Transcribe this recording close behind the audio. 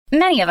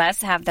Many of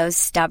us have those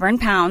stubborn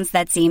pounds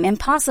that seem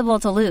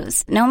impossible to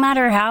lose, no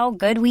matter how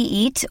good we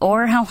eat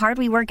or how hard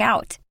we work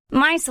out.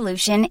 My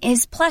solution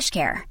is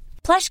PlushCare.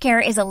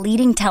 PlushCare is a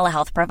leading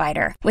telehealth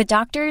provider with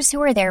doctors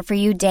who are there for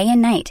you day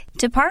and night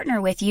to partner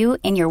with you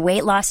in your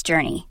weight loss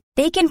journey.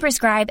 They can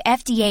prescribe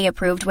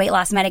FDA-approved weight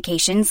loss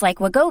medications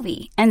like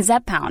Wegovy and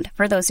Zepbound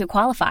for those who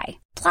qualify.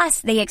 Plus,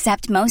 they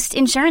accept most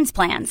insurance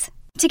plans.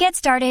 To get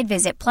started,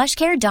 visit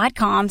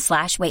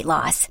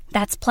plushcare.com/weightloss.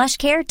 That's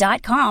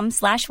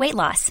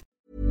plushcare.com/weightloss.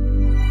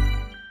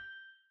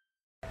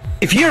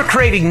 If you're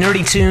craving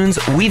nerdy tunes,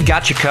 we've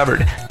got you covered.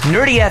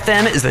 Nerdy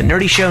FM is the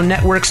Nerdy Show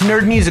Network's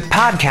nerd music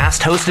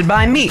podcast hosted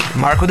by me,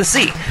 Mark with a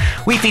C.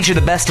 We feature the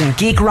best in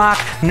geek rock,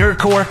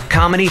 nerdcore,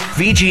 comedy,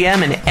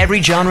 VGM, and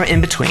every genre in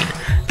between.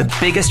 The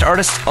biggest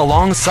artists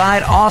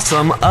alongside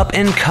awesome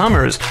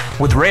up-and-comers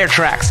with rare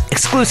tracks,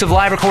 exclusive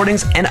live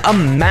recordings, and a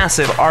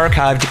massive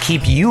archive to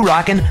keep you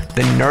rocking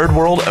the nerd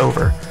world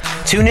over.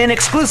 Tune in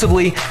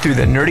exclusively through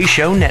the Nerdy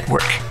Show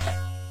Network.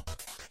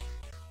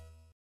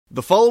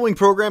 The following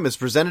program is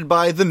presented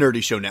by the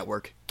Nerdy Show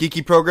Network,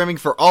 geeky programming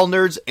for all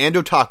nerds and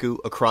otaku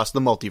across the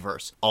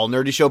multiverse. All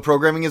Nerdy Show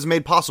programming is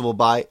made possible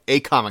by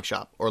A Comic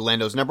Shop,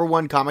 Orlando's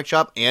 #1 comic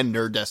shop and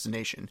nerd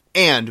destination,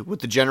 and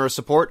with the generous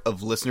support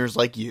of listeners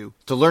like you.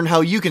 To learn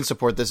how you can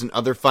support this and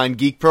other fine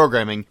geek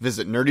programming,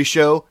 visit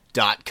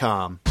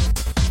nerdyshow.com.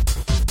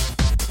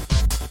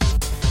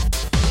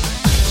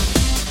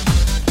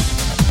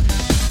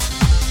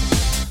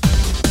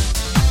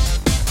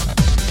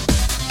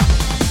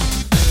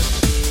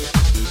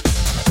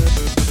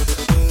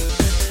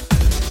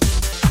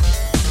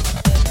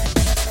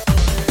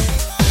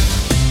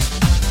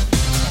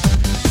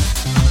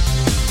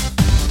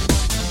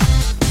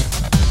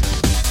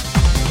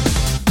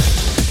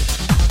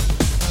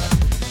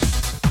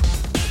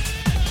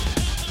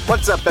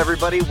 What's up,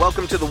 everybody?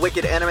 Welcome to the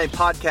Wicked Anime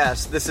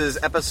Podcast. This is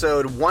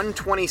episode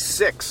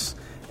 126,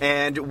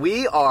 and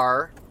we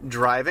are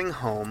driving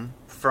home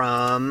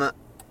from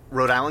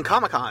Rhode Island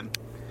Comic-Con.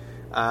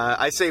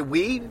 I say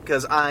we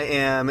because I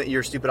am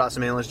your stupid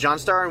awesome analyst, John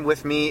Starr, and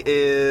with me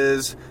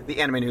is the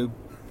anime noob.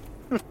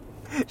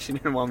 She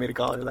didn't want me to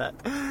call her that.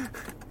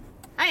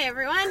 Hi,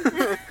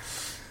 everyone.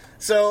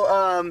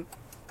 So,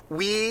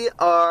 we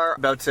are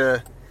about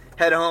to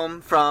head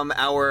home from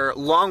our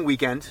long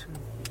weekend.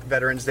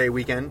 Veterans Day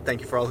weekend.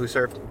 Thank you for all who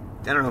served.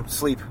 I don't know,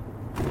 sleep.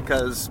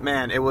 Because,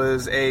 man, it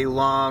was a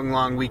long,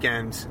 long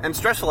weekend. And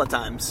stressful at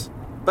times.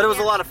 But it was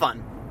a lot of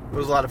fun. It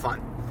was a lot of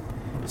fun.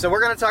 So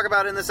we're going to talk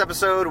about in this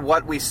episode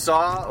what we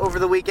saw over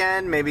the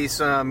weekend. Maybe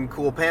some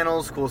cool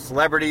panels, cool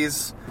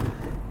celebrities.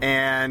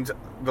 And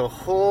the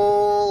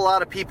whole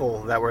lot of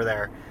people that were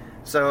there.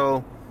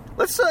 So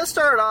let's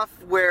start off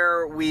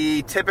where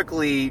we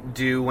typically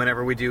do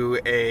whenever we do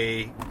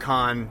a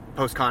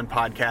post-con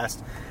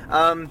podcast.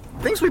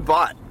 Things we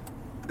bought.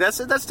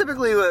 That's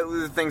typically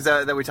the things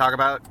that we talk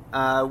about.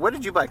 What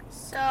did you buy?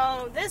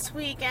 So this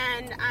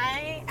weekend,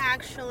 I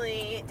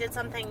actually did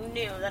something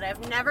new that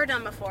I've never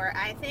done before.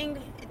 I think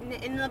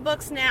in the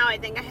books now, I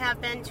think I have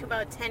been to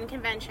about 10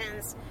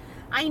 conventions.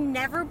 I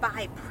never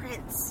buy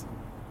prints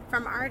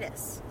from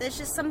artists. It's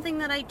just something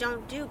that I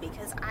don't do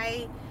because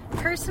I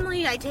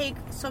take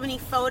so many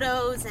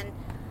photos and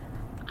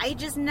I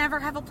just never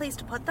have a place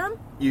to put them.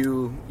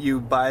 You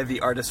buy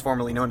the artist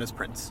formerly known as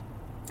Prince.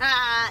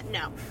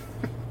 No.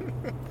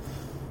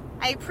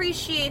 I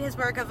appreciate his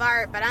work of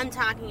art, but I'm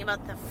talking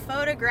about the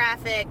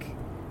photographic,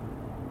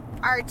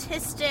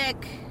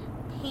 artistic,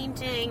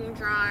 painting,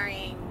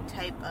 drawing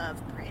type of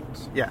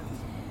print. Yeah.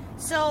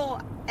 So,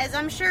 as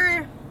I'm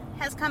sure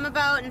has come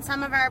about in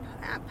some of our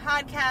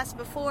podcasts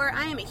before,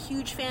 I am a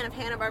huge fan of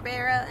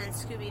Hanna-Barbera and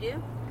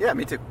Scooby-Doo. Yeah,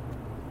 me too.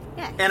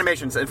 Yeah.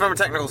 Animations, and from a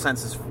technical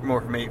sense, is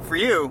more for me. For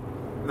you,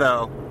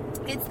 though,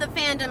 it's the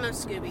fandom of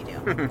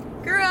Scooby-Doo.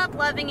 Grew up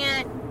loving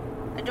it.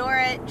 Adore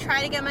it.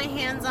 Try to get my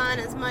hands on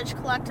as much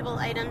collectible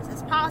items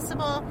as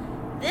possible.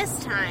 This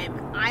time,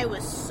 I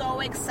was so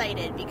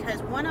excited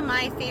because one of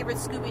my favorite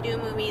Scooby-Doo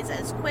movies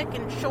is quick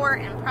and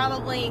short and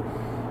probably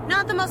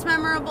not the most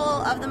memorable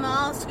of them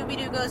all,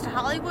 Scooby-Doo Goes to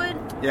Hollywood.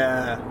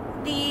 Yeah.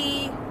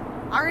 The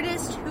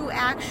artist who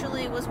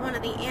actually was one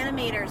of the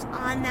animators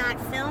on that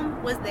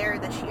film was there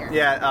this year.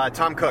 Yeah,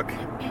 Tom Cook.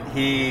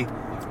 He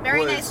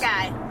Very was, nice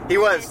guy. He Very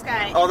was. Nice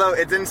guy. Although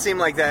it didn't seem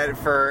like that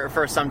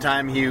for some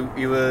time. He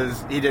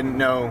didn't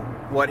know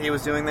what he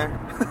was doing there.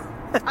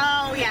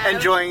 Oh yeah.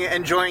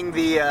 enjoying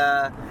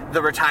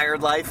the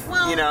retired life.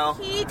 Well, you know.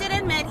 He did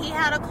admit he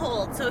had a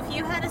cold, so if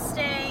you had to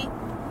stay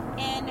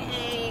in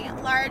a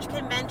large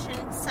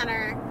convention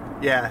center,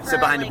 sit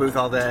behind a booth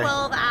all day,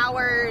 12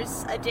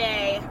 hours a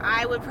day,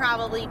 I would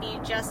probably be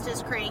just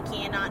as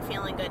cranky and not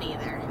feeling good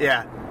either.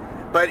 Yeah,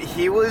 but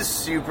he was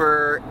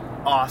super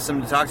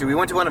awesome to talk to. We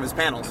went to one of his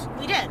panels.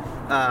 We did.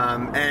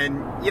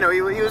 And, you know,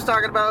 he was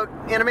talking about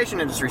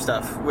animation industry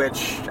stuff,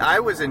 which I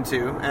was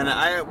into, and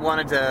I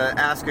wanted to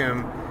ask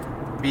him,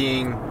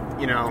 being,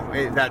 you know,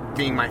 that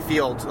being my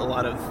field, a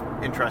lot of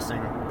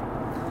interesting,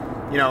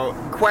 you know,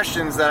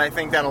 questions that I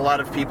think that a lot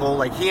of people,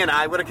 like he and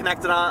I would have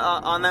connected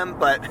on them,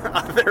 but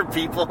other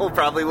people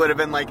probably would have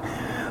been like,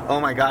 Oh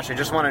my gosh, I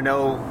just want to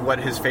know what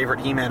his favorite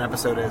He-Man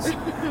episode is.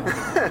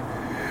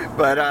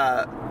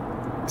 But,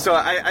 so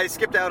I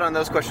skipped out on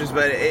those questions,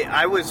 but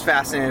I was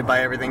fascinated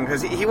by everything,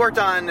 because he worked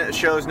on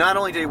shows. Not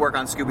only did he work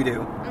on Scooby-Doo,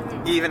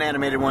 mm-hmm. he even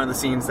animated one of the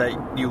scenes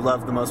that you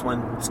loved the most,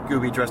 when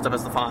Scooby dressed up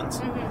as the Fonz.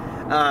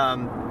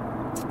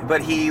 Mm-hmm.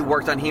 But he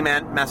worked on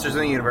He-Man, Masters of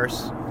the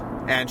Universe,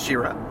 and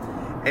She-Ra.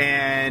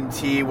 And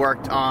he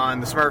worked on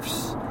the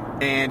Smurfs,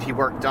 and he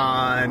worked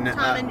on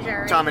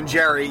Tom and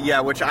Jerry,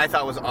 yeah, which I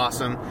thought was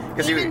awesome.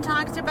 He even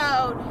talked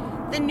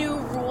about the new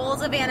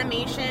rules of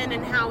animation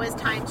and how as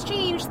times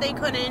changed, they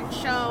couldn't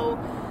show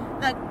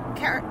the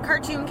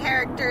cartoon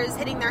characters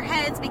hitting their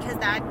heads because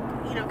that,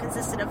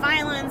 consisted of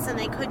violence, and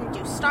they couldn't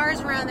do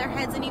stars around their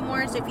heads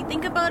anymore. So if you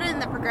think about it in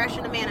the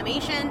progression of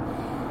animation,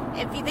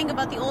 if you think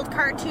about the old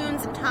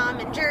cartoons and Tom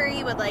and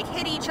Jerry would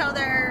hit each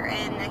other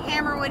and a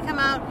hammer would come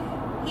out,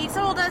 he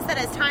told us that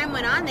as time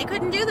went on, they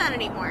couldn't do that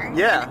anymore.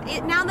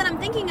 Yeah. Now that I'm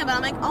thinking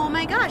about it, I'm like, oh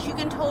my gosh, you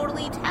can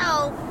totally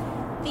tell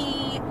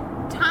the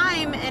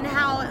time and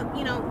how,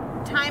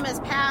 time has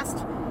passed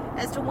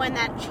as to when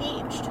that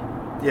changed.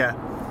 Yeah.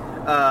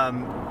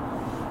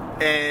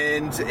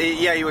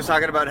 He was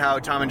talking about how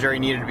Tom and Jerry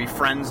needed to be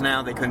friends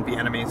now. They couldn't be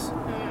enemies.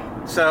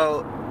 Mm.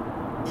 So,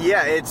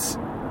 yeah, it's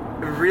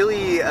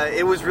really,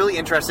 it was really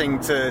interesting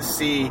to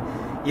see,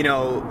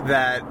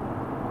 that,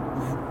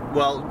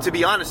 well, to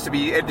be honest, to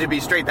be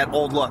straight, that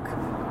old look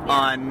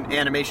on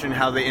animation,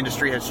 how the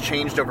industry has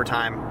changed over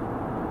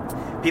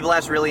time. People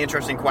ask really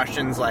interesting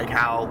questions, like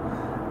how,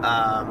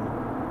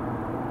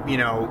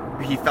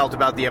 he felt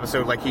about the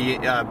episode. Like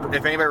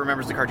if anybody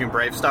remembers the cartoon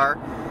Brave Star,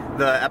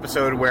 the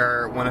episode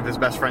where one of his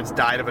best friends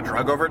died of a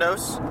drug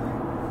overdose,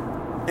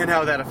 and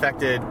how that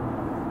affected,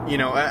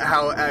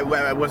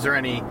 how was there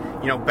any,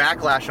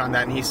 backlash on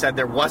that? And he said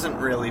there wasn't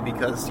really,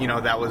 because,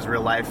 that was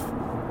real life.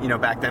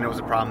 Back then it was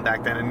a problem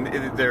back then,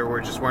 and there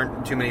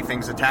weren't too many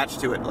things attached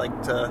to it,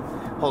 like to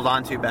hold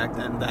on to back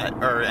then,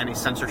 or any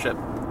censorship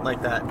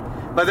like that.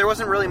 But there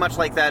wasn't really much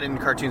like that in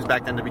cartoons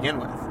back then to begin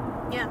with.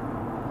 Yeah.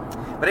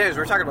 But anyways,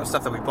 we're talking about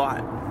stuff that we bought,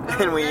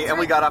 and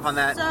we got off on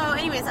that. So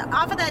anyways,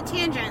 off of that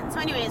tangent. So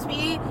anyways,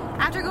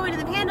 after going to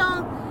the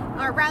panel,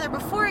 or rather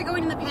before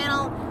going to the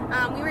panel,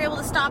 we were able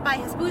to stop by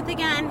his booth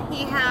again.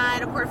 He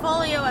had a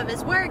portfolio of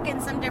his work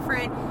and some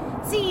different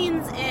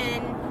scenes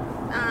and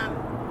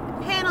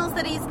panels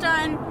that he's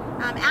done,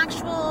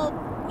 actual,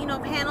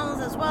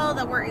 panels as well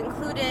that were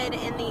included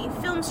in the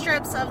film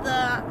strips of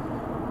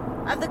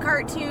the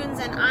cartoons,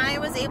 and I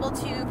was able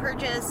to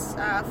purchase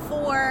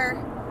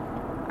 4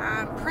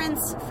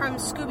 prints from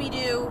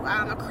Scooby-Doo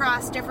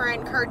across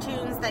different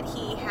cartoons that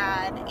he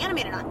had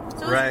animated on.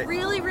 So it was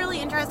really, really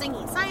interesting.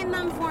 He signed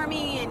them for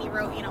me, and he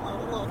wrote,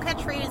 little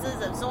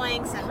catchphrases of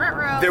Zoinks and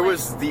Ruh-Roh. There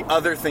was the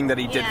other thing that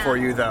he did for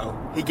you, though.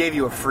 He gave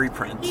you a free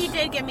print. He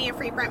did give me a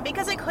free print,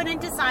 because I couldn't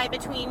decide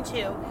between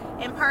 2.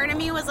 And part of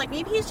me was like,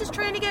 maybe he's just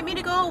trying to get me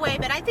to go away,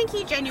 but I think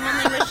he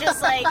genuinely was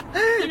just like,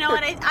 you know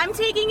what, I'm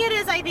taking it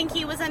as I think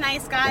he was a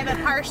nice guy, but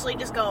partially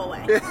just go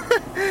away.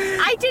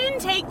 I didn't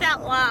take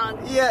that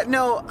long. Yeah,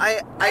 no,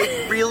 I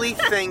really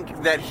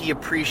think that he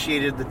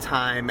appreciated the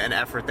time and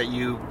effort that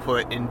you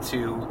put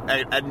into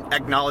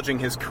acknowledging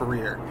his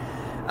career.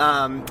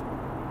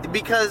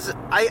 Because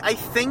I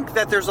think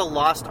that there's a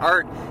lost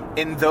art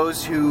in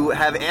those who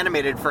have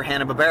animated for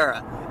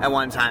Hanna-Barbera at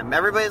one time.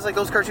 Everybody's like,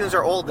 those cartoons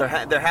are old, they're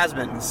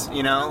has-beens,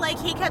 Like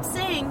he kept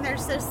saying,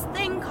 there's this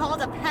thing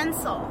called a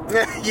pencil.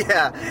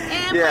 Yeah.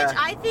 And which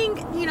I think,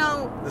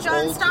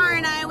 John Starr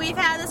and I, we've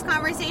had this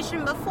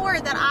conversation before,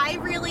 that I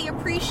really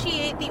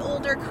appreciate the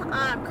older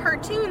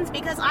cartoons,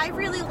 because I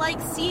really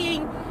like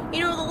seeing,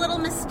 the little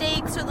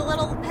mistakes or the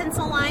little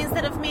pencil lines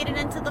that have made it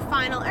into the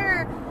final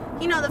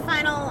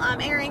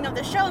airing of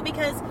the show,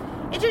 because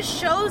it just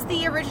shows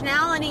the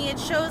originality, it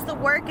shows the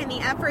work and the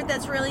effort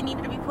that's really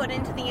needed to be put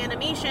into the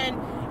animation,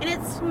 and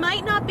it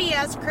might not be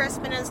as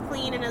crisp and as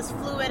clean and as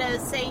fluid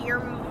as, say, your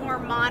more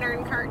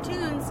modern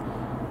cartoons,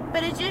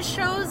 but it just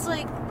shows,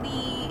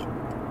 the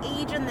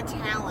age and the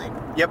talent.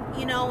 Yep.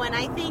 And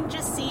I think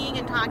just seeing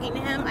and talking to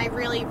him, I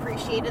really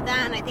appreciated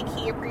that, and I think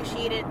he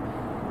appreciated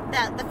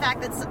that, the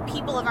fact that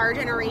people of our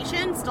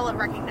generation still have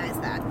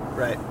recognized that.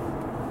 Right.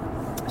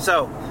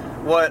 So,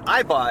 what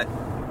I bought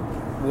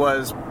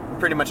was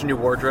pretty much a new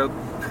wardrobe.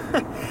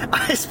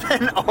 I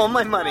spent all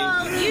my money.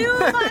 Well, you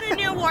bought a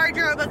new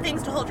wardrobe of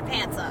things to hold your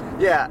pants up.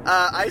 Yeah,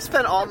 I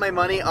spent all my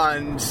money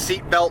on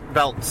seatbelt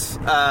belts.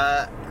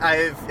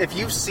 If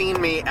you've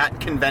seen me at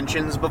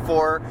conventions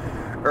before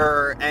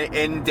or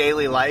in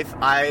daily life,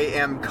 I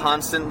am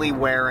constantly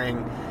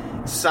wearing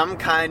some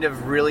kind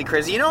of really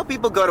crazy...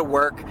 people go to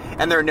work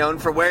and they're known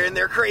for wearing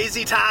their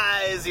crazy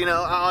ties.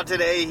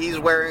 Today he's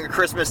wearing a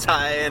Christmas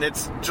tie and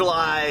it's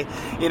July.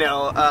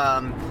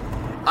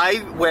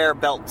 I wear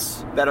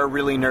belts that are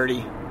really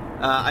nerdy.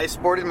 I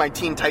sported my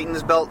Teen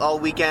Titans belt all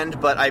weekend,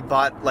 but I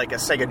bought a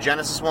Sega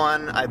Genesis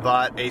one. I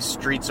bought a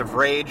Streets of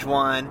Rage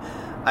one.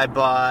 I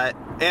bought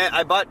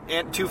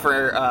 2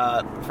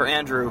 for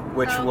Andrew,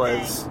 which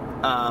was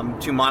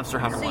 2 Monster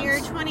Hunter ones. So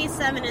your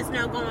 27 is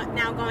now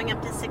going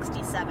up to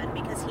 67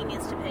 because he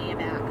needs to pay you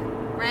back,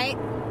 right?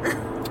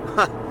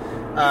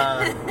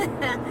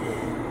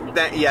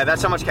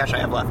 That's how much cash I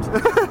have left.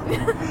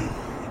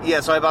 Yeah,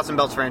 so I bought some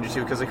belts for Andrew,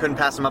 too, because I couldn't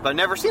pass them up. I've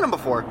never seen them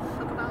before.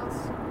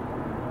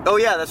 Pokeballs. Oh,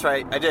 yeah, that's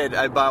right. I did.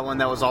 I bought one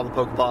that was all the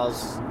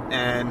Pokeballs.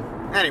 And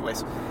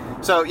anyways.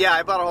 So, yeah,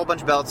 I bought a whole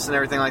bunch of belts and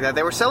everything like that.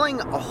 They were selling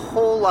a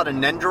whole lot of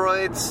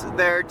Nendoroids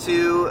there,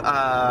 too.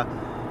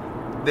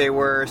 They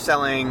were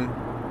selling,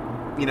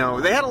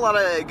 they had a lot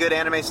of good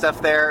anime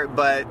stuff there,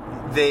 but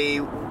they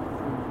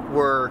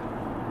were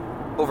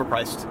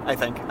overpriced, I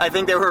think. I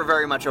think they were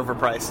very much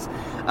overpriced.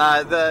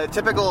 The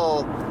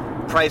typical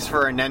price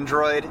for a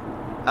Nendoroid,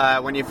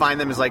 when you find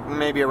them, is like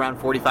maybe around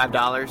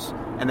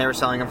 $45, and they were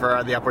selling them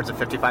for the upwards of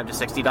 $55 to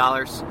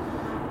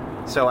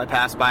 $60. So I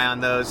passed by on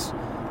those.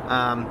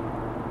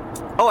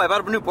 I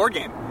bought a new board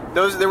game.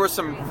 There were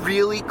some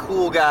really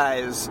cool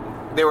guys.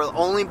 They were the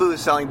only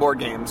booths selling board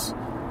games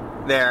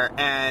there,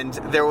 and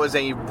there was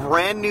a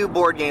brand new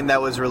board game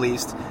that was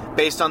released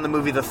based on the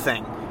movie The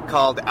Thing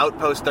called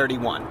Outpost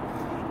 31.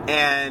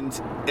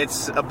 And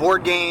it's a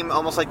board game,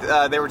 almost like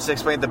they were just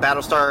explaining the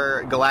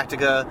Battlestar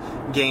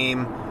Galactica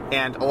game.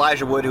 And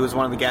Elijah Wood, who was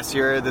one of the guests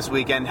here this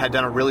weekend, had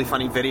done a really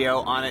funny video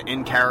on it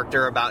in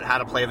character about how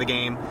to play the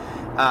game,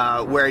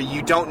 where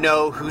you don't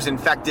know who's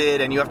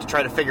infected, and you have to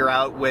try to figure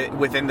out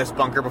within this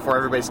bunker before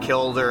everybody's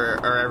killed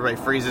or everybody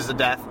freezes to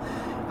death.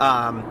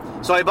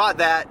 So I bought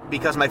that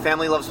because my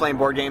family loves playing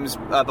board games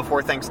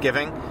before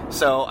Thanksgiving.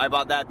 So I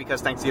bought that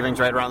because Thanksgiving's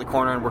right around the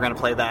corner, and we're going to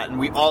play that. And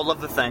we all love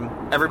The Thing.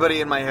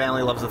 Everybody in my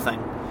family loves The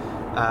Thing.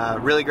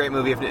 Really great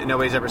movie if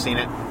nobody's ever seen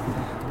it.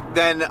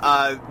 Then,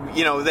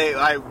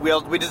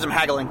 we did some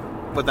haggling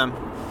with them.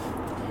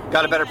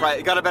 Got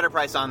a better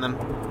price on them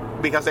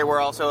because they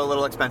were also a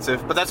little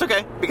expensive. But that's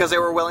okay because they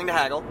were willing to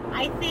haggle.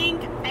 I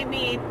think I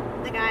made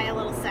the guy a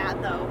little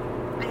sad, though.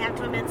 I have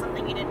to admit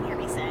something you didn't hear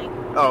me say.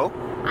 Oh?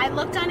 I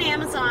looked on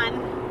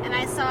Amazon, and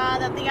I saw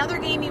that the other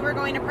game you were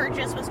going to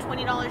purchase was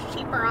 $20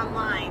 cheaper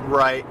online.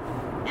 Right.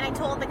 And I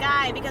told the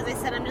guy, because I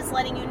said, I'm just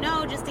letting you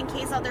know, just in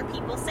case other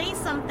people say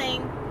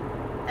something,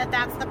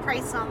 that's the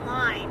price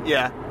online.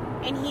 Yeah.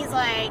 And he's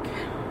like,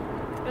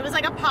 it was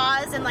like a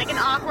pause and like an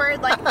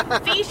awkward,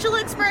 facial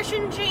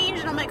expression change.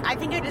 And I'm like, I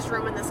think I just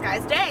ruined this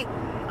guy's day.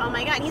 Oh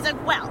my God. And he's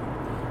like, well,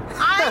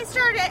 I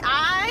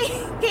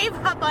gave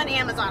up on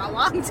Amazon a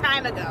long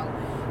time ago.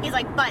 He's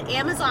like, but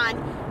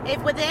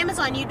with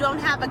Amazon, you don't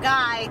have a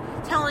guy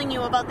telling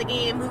you about the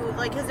game who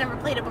has never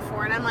played it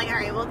before. And I'm like, all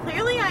right, well,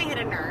 clearly I hit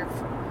a nerve.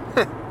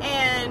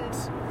 And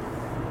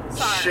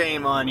sorry.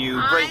 Shame on you.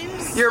 Sorry.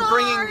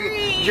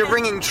 You're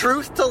bringing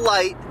truth to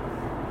light,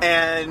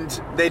 and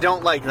they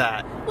don't like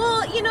that.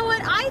 Well, you know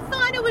what? I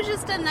thought it was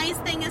just a nice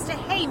thing as to,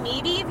 hey,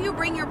 maybe if you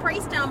bring your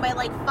price down by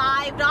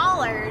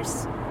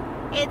 $5,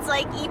 it's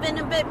even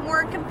a bit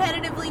more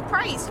competitively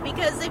priced.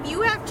 Because if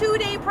you have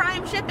 2-day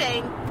Prime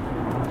shipping,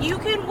 you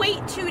can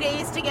wait 2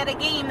 days to get a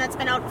game that's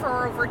been out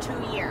for over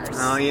 2 years.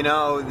 Oh, you're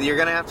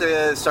going to have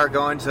to start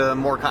going to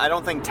more... I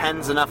don't think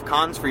 10's enough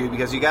cons for you,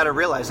 because you got to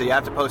realize that you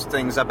have to post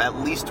things up at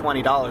least $20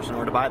 in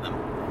order to buy them.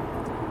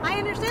 I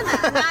understand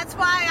that. And that's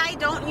why I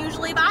don't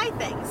usually buy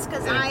things,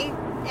 because I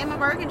am a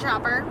bargain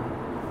shopper.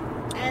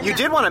 And you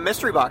did want a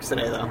mystery box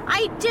today, though.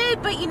 I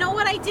did, but you know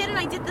what I did? And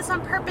I did this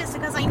on purpose,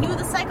 because I knew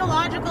the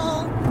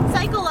psychological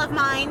cycle of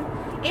mine.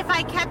 If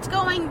I kept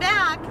going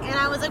back and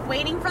I was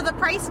waiting for the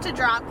price to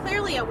drop,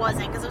 clearly it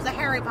wasn't, because it was a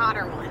Harry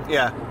Potter one.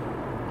 Yeah.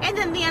 And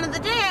then at the end of the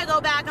day, I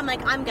go back, I'm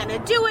like, I'm going to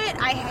do it.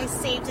 I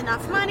saved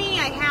enough money.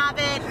 I have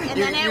it. And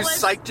then you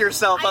psyched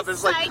yourself up.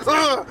 It's like,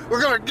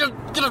 we're going to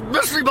get a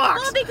mystery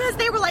box. Well, because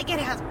they were like, it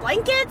has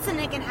blankets and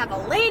it can have a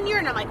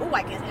lanyard. And I'm like,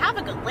 I can have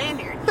a good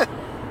lanyard.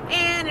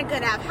 And it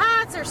could have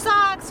hats or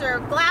socks or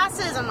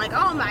glasses. I'm like,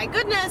 oh my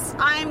goodness,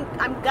 I'm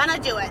going to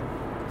do it.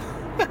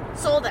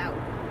 Sold out.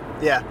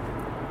 Yeah.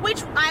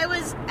 Which I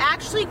was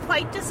actually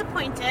quite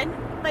disappointed.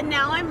 But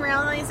now I'm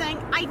realizing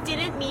I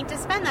didn't need to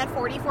spend that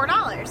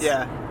 $44.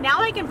 Yeah.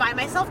 Now I can buy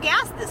myself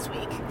gas this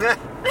week.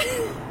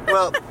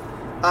 Well,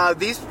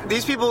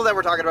 these people that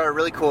we're talking about are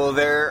really cool.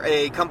 They're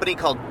a company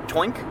called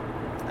Toynk,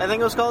 I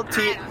think it was called.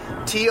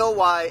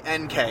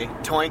 T-O-Y-N-K.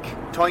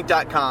 Toynk.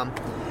 Toynk.com.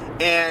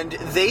 And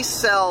they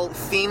sell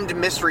themed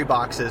mystery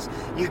boxes.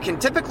 You can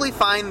typically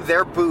find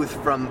their booth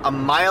from a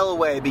mile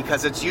away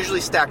because it's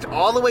usually stacked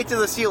all the way to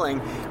the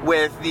ceiling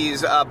with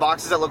these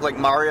boxes that look like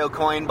Mario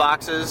coin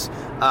boxes,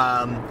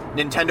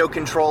 Nintendo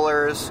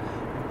controllers.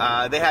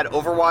 They had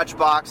Overwatch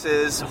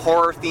boxes,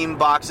 horror-themed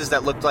boxes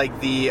that looked like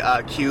the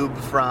cube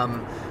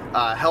from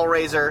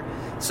Hellraiser.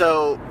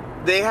 So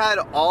they had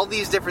all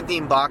these different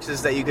themed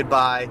boxes that you could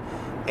buy,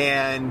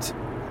 and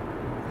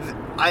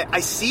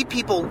I see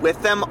people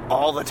with them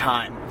all the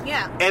time.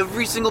 Yeah.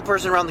 Every single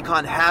person around the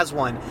con has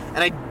one.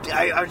 And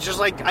I was just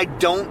like, I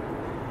don't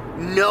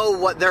know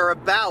what they're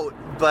about,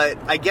 but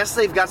I guess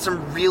they've got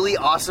some really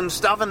awesome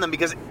stuff in them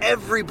because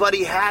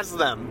everybody has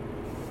them.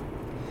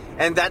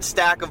 And that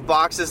stack of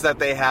boxes that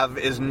they have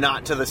is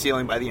not to the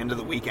ceiling by the end of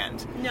the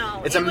weekend.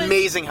 No. It's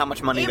amazing how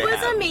much money they have. It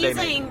was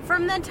amazing.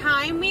 From the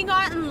time we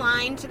got in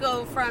line to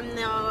go from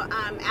the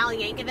Al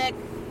Yankovic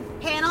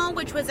panel,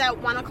 which was at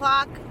 1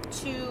 o'clock,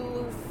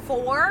 to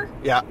 4.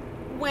 Yeah.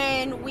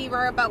 when we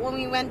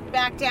went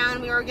back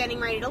down, we were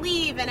getting ready to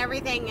leave and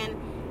everything, and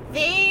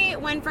they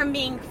went from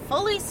being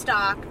fully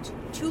stocked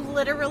to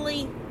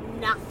literally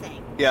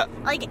nothing. Yeah.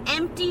 Like,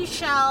 empty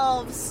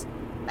shelves.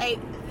 Like,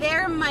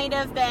 there might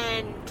have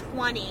been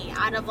 20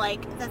 out of,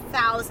 like, the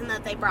 1,000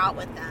 that they brought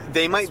with them.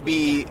 They might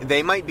be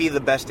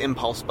the best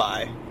impulse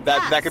buy.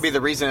 That could be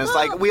the reason. It's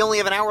like, we only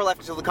have an hour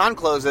left until the con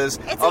closes.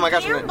 It's oh a my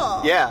gosh,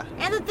 gamble. Yeah.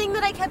 And the thing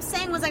that I kept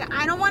saying was, like,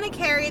 I don't want to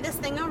carry this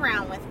thing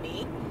around with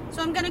me.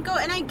 So I'm going to go,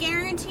 and I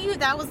guarantee you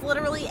that was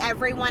literally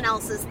everyone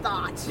else's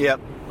thought. Yep.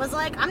 Was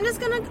like, I'm going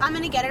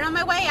to get it on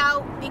my way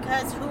out,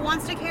 because who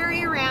wants to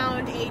carry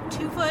around a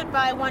 2-foot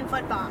by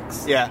 1-foot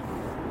box? Yeah.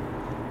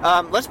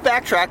 Let's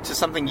backtrack to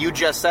something you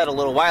just said a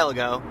little while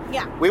ago.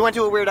 Yeah. We went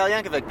to a Weird Al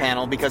Yankovic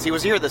panel because he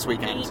was here this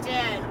weekend. He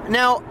did.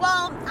 Now...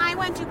 Well, I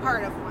went to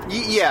part of one.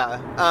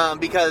 Yeah,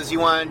 because you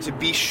wanted to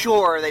be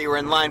sure that you were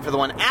in line for the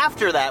one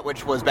after that,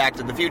 which was Back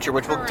to the Future,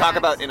 which we'll talk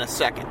about in a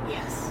second.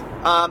 Yes.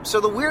 So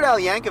the Weird Al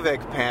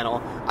Yankovic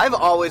panel, I've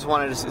always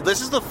wanted to see...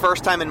 This is the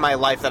first time in my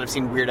life that I've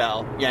seen Weird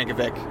Al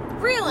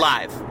Yankovic Really?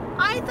 live.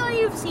 I thought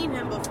you've seen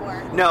him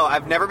before. No,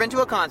 I've never been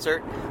to a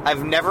concert.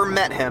 I've never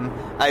met him.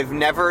 I've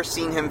never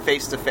seen him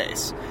face to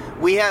face.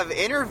 We have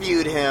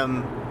interviewed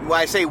him... Well,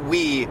 I say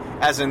we,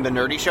 as in the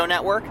Nerdy Show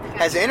Network,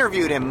 has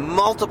interviewed him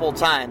multiple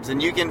times,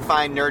 and you can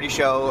find Nerdy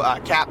Show,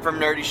 Cap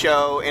from Nerdy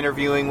Show,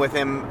 interviewing with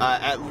him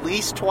at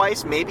least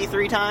twice, maybe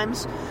 3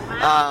 times.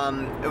 Wow.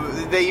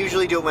 They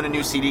usually do it when a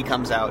new CD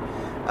comes out.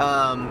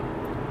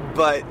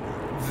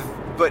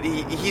 But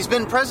he's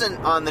been present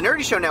on the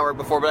Nerdy Show Network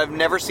before, but I've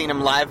never seen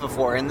him live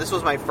before, and this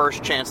was my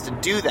first chance to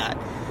do that.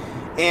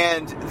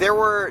 And there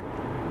were...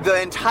 The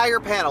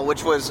entire panel,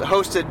 which was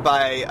hosted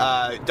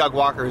by Doug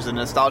Walker, who's a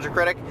nostalgia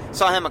critic,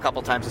 saw him a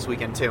couple times this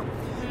weekend, too.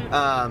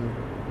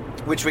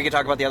 Which we could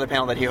talk about the other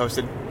panel that he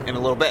hosted in a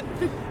little bit.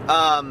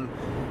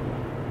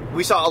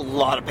 We saw a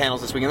lot of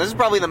panels this weekend. This is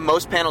probably the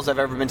most panels I've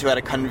ever been to at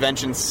a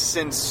convention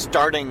since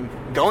starting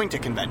going to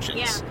conventions.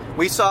 Yeah.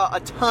 We saw a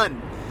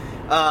ton.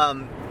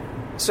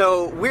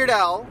 So Weird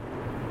Al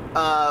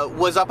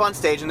was up on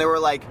stage, and there were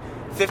like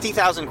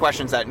 50,000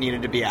 questions that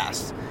needed to be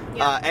asked.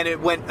 Yeah. And it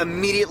went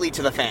immediately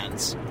to the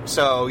fans.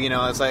 So,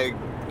 it's like,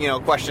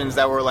 questions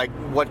that were like,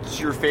 what's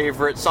your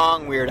favorite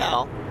song, Weird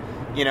Al?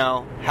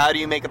 How do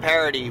you make a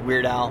parody,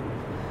 Weird Al?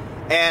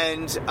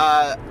 And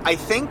I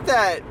think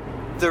that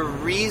the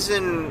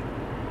reason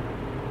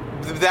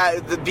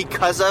that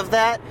because of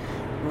that,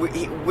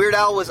 Weird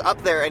Al was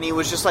up there and he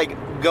was just like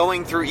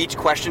going through each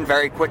question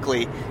very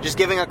quickly, just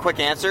giving a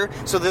quick answer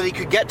so that he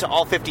could get to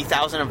all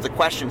 50,000 of the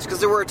questions, because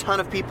there were a ton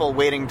of people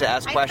waiting to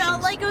ask questions. I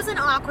felt like it was an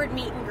awkward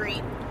meet and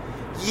greet.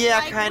 Yeah,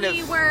 like kind of.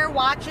 We were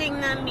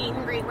watching them meet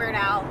and greet Weird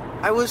Al.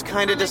 I was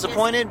kind of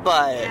disappointed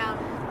by it. Yeah.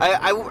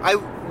 I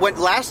went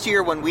last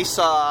year when we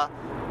saw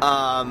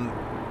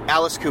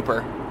Alice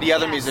Cooper, the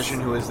other musician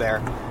who was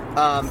there.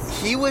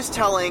 He was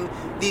telling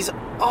these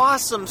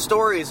awesome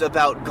stories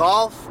about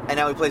golf and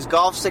how he plays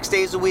golf 6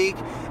 days a week,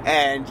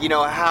 and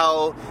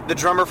how the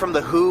drummer from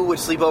The Who would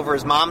sleep over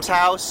his mom's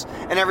house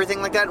and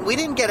everything like that. And we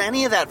didn't get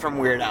any of that from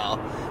Weird Al.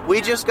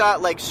 We just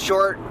got like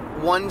short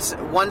one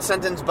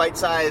sentence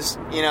bite-sized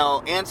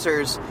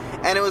answers,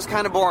 and it was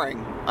kind of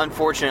boring,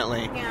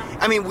 unfortunately. Yeah.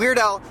 I mean, Weird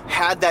Al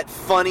had that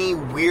funny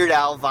Weird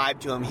Al vibe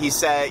to him. He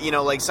said,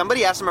 like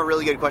somebody asked him a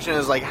really good question. It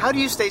was like, how do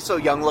you stay so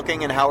young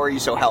looking and how are you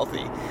so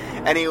healthy?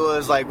 And he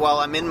was like, well,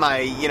 I'm in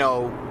my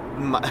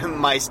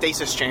my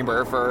stasis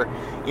chamber for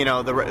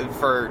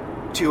for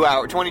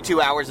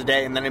 22 hours a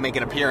day, and then I make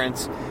an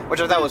appearance,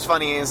 which I thought was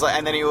funny.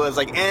 And then he was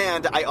like,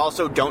 and I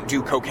also don't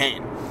do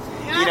cocaine.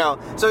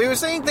 So he was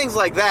saying things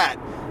like that,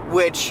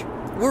 which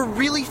were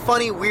really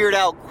funny Weird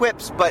Al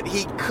quips, but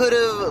he could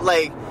have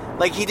like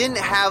he didn't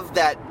have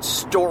that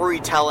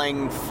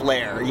storytelling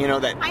flair,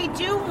 that... I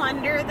do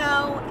wonder,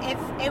 though, if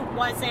it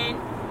wasn't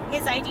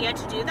his idea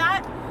to do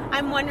that.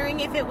 I'm wondering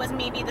if it was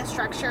maybe the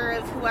structure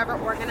of whoever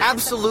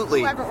organized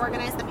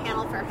the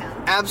panel for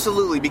him.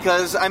 Absolutely,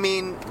 because, I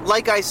mean,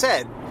 like I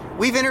said,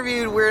 we've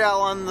interviewed Weird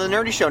Al on the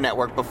Nerdy Show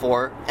Network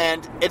before,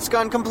 and it's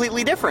gone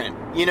completely different,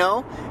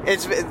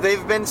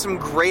 They've been some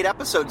great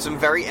episodes, some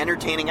very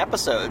entertaining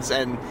episodes,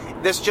 and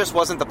this just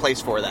wasn't the place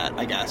for that,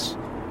 I guess.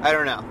 I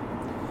don't know.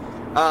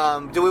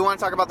 Do we want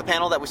to talk about the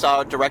panel that we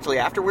saw directly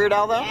after Weird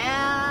Al, though?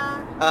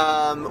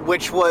 Yeah.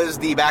 Which was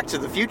the Back to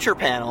the Future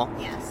panel.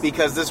 Yes.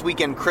 Because this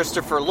weekend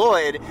Christopher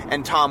Lloyd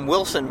and Tom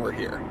Wilson were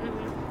here.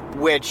 Mm-hmm.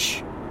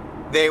 Which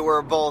they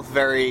were both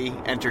very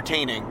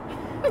entertaining.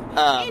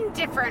 In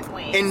different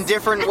ways. In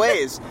different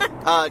ways.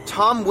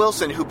 Tom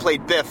Wilson, who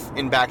played Biff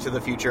in Back to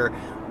the Future,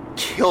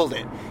 killed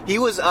it. He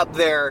was up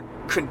there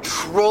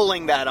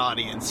controlling that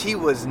audience. He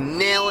was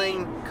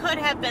nailing... He could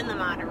have been the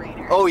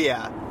moderator. Oh,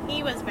 yeah.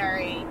 He was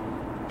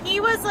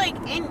like,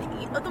 and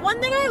the one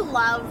thing I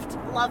loved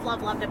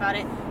about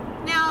it.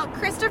 Now,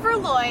 Christopher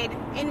Lloyd,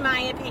 in my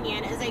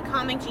opinion, is a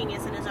comic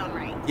genius in his own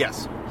right.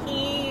 Yes.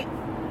 He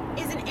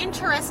is an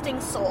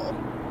interesting soul,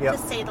 to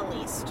say the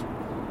least.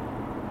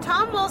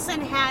 Tom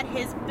Wilson had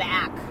his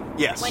back.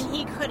 Yes. When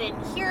he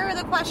couldn't hear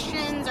the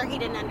questions or he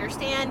didn't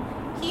understand,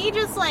 He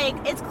just, like,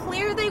 it's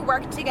clear they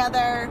work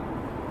together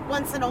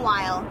once in a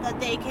while, that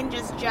they can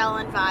just gel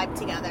and vibe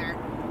together.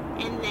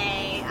 And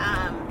they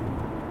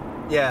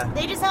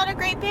just had a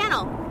great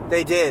panel.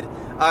 They did.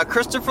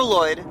 Christopher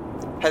Lloyd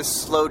has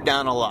slowed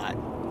down a lot.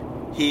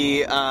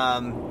 He's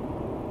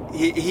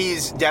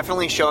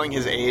definitely showing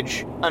his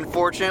age,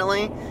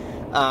 unfortunately.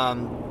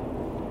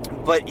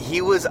 But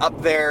he was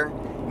up there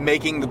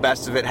making the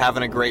best of it,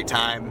 having a great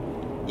time,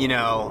 you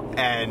know,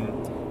 and...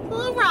 A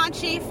little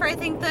raunchy for, I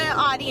think, the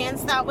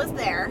audience that was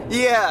there.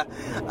 Yeah.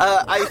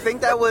 I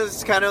think that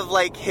was kind of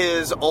like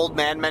his old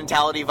man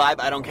mentality vibe.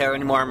 I don't care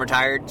anymore, I'm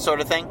retired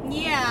sort of thing.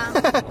 Yeah.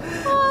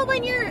 Well,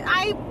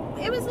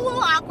 it was a little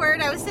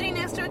awkward. I was sitting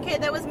next to a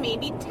kid that was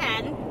maybe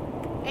 10,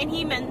 and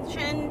he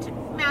mentioned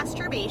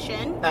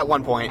masturbation. At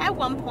one point.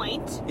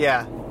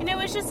 Yeah. And it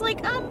was just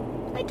like,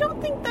 I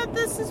don't think that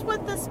this is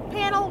what this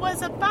panel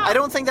was about. I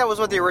don't think that was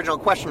what the original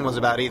question was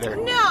about either.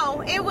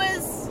 No, it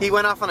was... He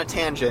went off on a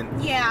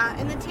tangent. Yeah,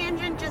 and the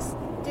tangent just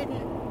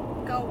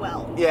didn't go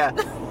well. Yeah.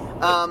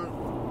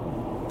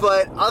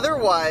 But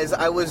otherwise,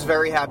 I was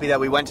very happy that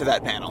we went to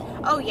that panel.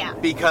 Oh, yeah.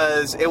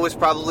 Because it was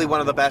probably one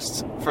of the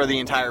best for the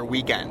entire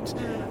weekend.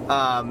 Mm.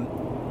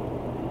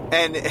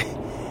 And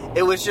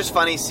it was just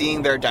funny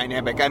seeing their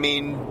dynamic. I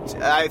mean,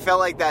 I felt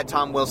like that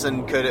Tom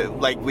Wilson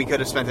we could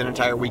have spent an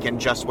entire weekend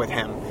just with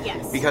him.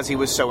 Yes. Because he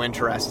was so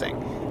interesting.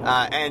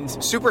 And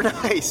super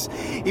nice.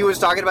 He was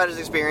talking about his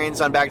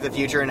experience on Back to the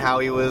Future and how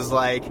he was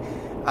like,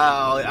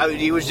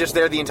 he was just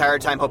there the entire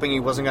time hoping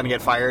he wasn't going to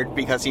get fired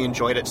because he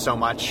enjoyed it so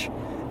much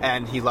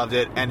and he loved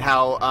it. And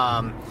how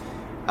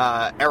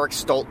Eric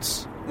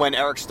Stoltz, when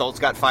Eric Stoltz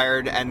got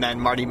fired and then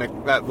Marty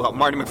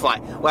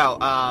McFly.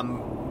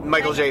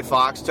 Michael J.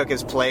 Fox took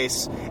his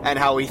place, and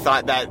how he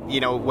thought that, you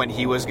know, when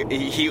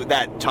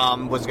that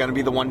Tom was going to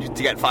be the one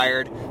to get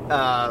fired. It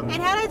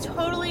had a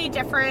totally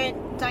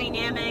different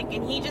dynamic,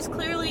 and he just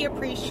clearly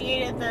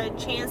appreciated the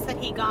chance that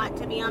he got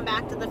to be on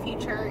Back to the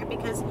Future,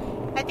 because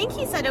I think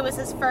he said it was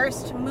his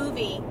first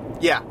movie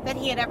that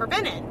he had ever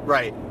been in.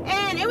 Right.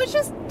 And it was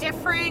just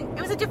different.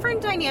 It was a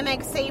different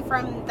dynamic, say,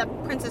 from the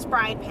Princess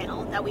Bride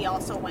panel that we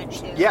also went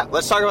to. Yeah,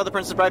 let's talk about the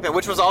Princess Bride panel,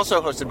 which was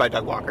also hosted by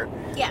Doug Walker.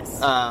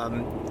 Yes.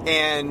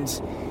 And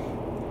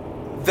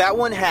that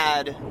one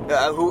had...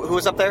 who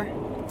was up there?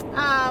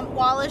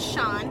 Wallace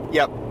Shawn.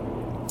 Yep.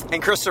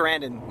 And Chris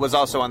Sarandon was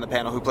also on the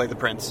panel, who played the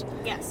prince.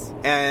 Yes.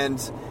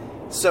 And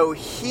so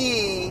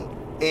he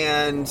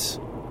and...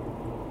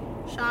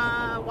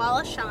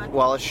 Wallace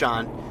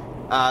Shawn.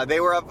 They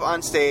were up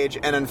on stage,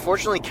 and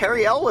unfortunately,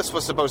 Cary Elwes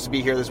was supposed to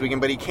be here this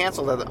weekend, but he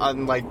canceled it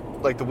on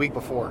like the week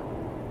before,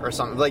 or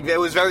something. Like, it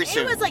was very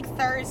soon. It was like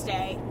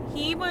Thursday.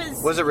 He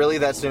was. Was it really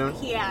that soon?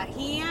 Yeah.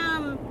 He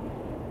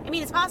I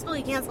mean, it's possible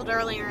he canceled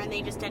earlier and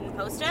they just didn't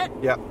post it.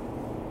 Yep.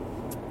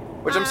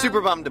 Which I'm super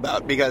bummed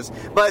about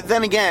but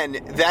then again,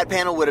 that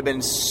panel would have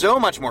been so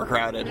much more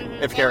crowded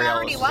if Cary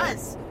Elwes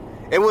was.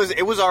 It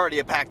was already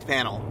a packed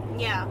panel.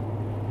 Yeah.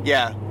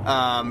 Yeah.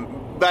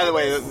 By the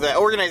way, the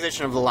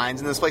organization of the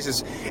lines in this place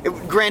is,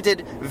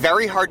 granted,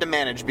 very hard to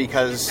manage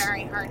because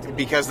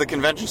the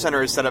convention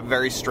center is set up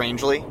very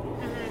strangely.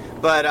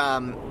 Mm-hmm.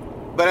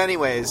 But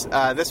anyways,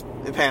 this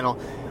panel,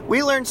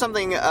 we learned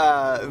something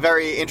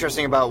very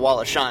interesting about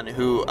Wallace Shawn,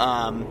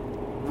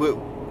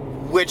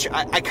 which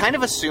I kind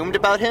of assumed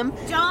about him.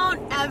 Don't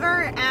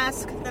ever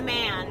ask the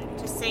man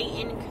to say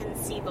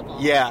inconceivable.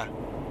 Yeah.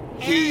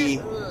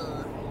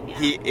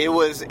 That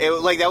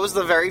was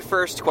the very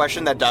first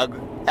question that Doug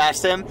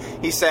asked him.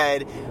 He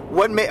said,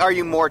 "What are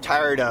you more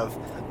tired of,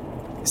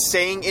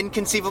 saying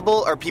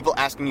inconceivable or people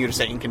asking you to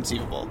say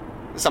inconceivable?"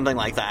 Something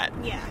like that.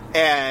 Yeah.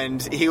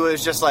 And he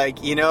was just like,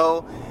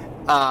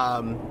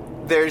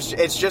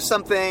 it's just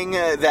something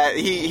that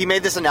he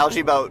made this analogy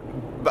about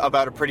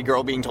a pretty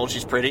girl being told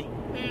she's pretty.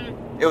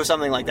 Mm. It was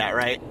something like that,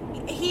 right?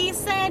 He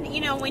said,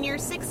 when you're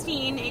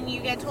 16 and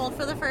you get told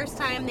for the first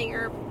time that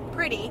you're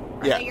pretty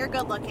or that you're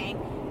good looking,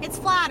 it's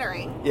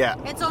flattering. Yeah.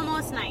 It's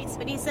almost nice.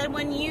 But he said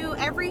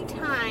every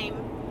time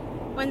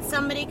when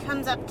somebody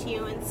comes up to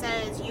you and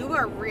says, "You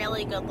are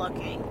really good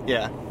looking."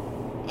 Yeah.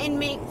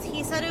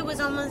 He said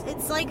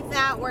it's like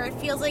that, where it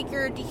feels like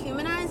you're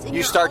dehumanized. And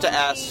you start to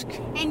ask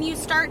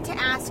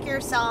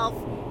yourself,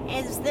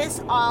 is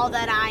this all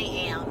that I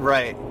am?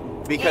 Right.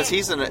 Because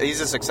he's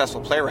a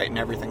successful playwright and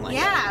everything like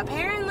that. Yeah,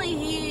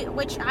 apparently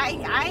which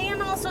I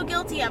am also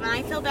guilty of, and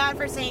I feel bad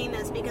for saying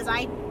this because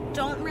I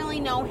don't really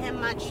know him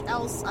much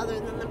else other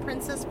than The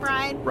Princess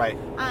Bride. Right.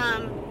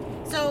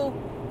 So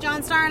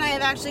John Starr and I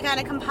have actually kind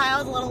of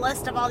compiled a little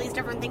list of all these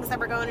different things that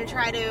we're going to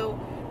try to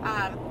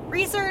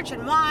research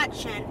and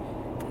watch and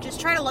just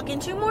try to look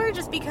into more,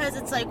 just because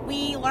it's like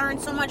we learn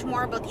so much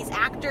more about these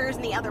actors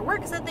and the other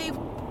works that they've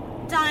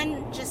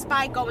done just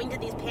by going to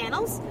these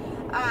panels.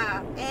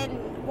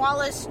 And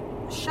Wallace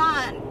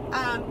Shawn,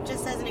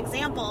 just as an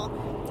example,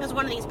 was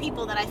one of these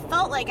people that I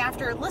felt like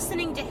after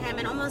listening to him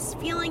and almost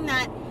feeling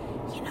that,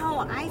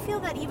 I feel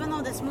that even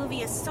though this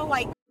movie is so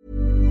iconic.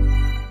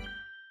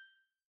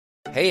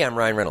 Hey, I'm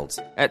Ryan Reynolds.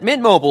 At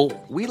Mint Mobile,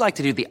 we like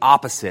to do the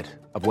opposite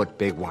of what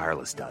Big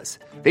Wireless does.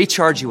 They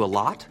charge you a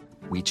lot.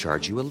 we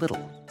charge you a little.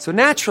 So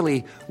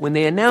naturally, when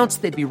they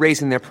announced they'd be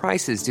raising their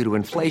prices due to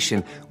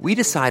inflation, we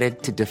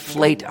decided to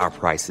deflate our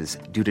prices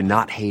due to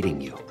not hating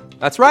you.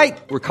 That's right.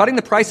 We're cutting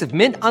the price of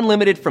Mint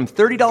Unlimited from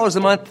 $30 a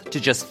month to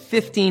just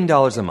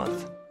 $15 a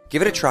month.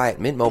 Give it a try at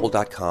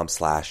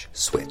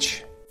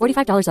mintmobile.com/switch.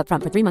 $45 up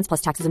front for 3 months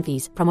plus taxes and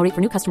fees. Promo rate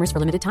for new customers for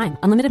limited time.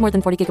 Unlimited more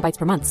than 40 gigabytes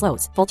per month.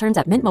 Slows full terms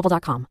at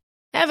mintmobile.com.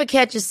 Ever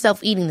catch yourself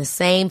eating the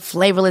same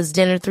flavorless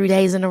dinner 3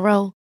 days in a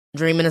row?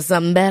 Dreaming of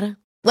something better?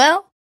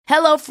 Well,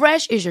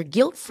 HelloFresh is your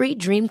guilt-free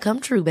dream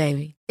come true,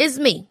 baby. It's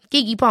me,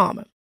 Keke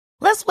Palmer.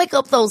 Let's wake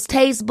up those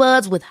taste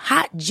buds with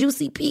hot,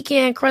 juicy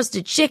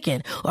pecan-crusted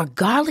chicken or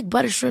garlic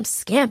butter shrimp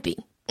scampi.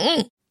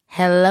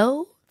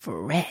 Hello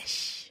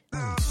Fresh.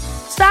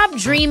 Stop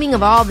dreaming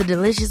of all the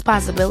delicious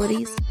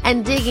possibilities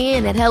and dig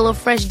in at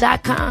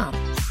HelloFresh.com.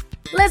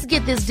 Let's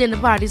get this dinner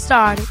party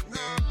started.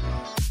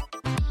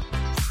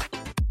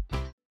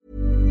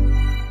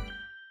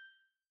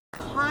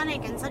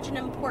 Iconic and such an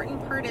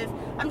important part of,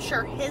 I'm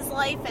sure, his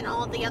life and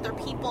all the other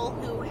people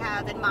who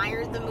have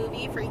admired the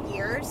movie for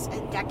years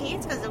and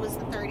decades, because it was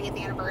the 30th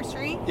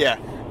anniversary. Yeah.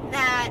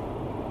 That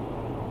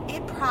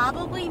it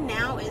probably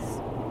now is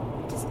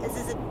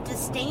a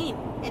disdain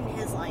in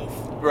his life.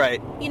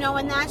 Right. You know,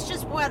 and that's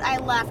just what I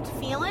left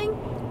feeling.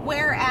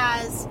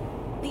 Whereas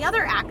the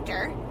other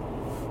actor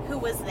who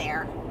was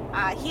there,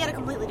 he had a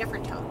completely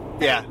different tone.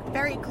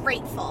 Very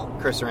grateful.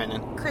 Chris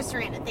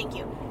Sarandon, thank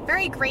you.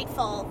 Very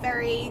grateful,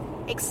 very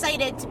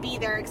excited to be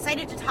there,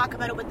 excited to talk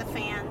about it with the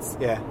fans.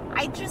 Yeah.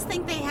 I just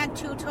think they had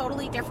two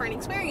totally different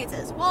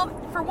experiences. Well,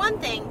 for one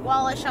thing,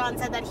 Wallace Shawn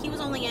said that he was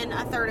only in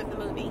a third of the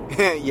movie.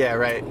 Yeah,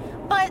 right.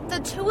 But the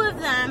two of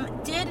them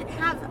did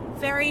have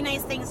very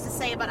nice things to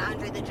say about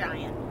Andre the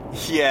Giant.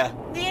 Yeah.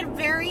 They had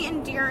very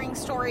endearing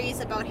stories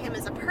about him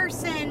as a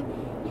person,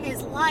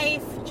 his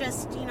life,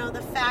 just, you know,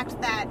 the fact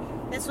that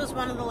this was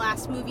one of the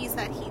last movies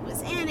that he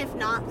was in, if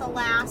not the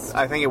last.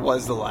 I think it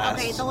was the last.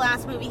 Okay, the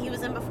last movie he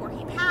was in before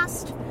he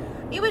passed.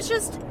 It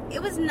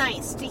was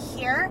nice to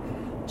hear.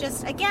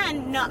 Just,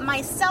 again,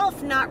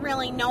 myself not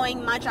really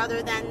knowing much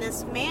other than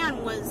this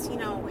man was, you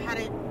know, had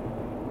a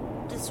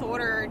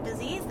disorder or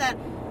disease that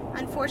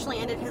unfortunately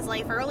ended his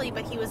life early,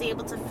 but he was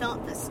able to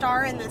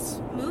star in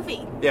this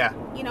movie. Yeah.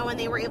 You know, and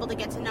they were able to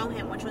get to know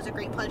him, which was a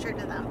great pleasure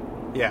to them.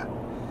 Yeah.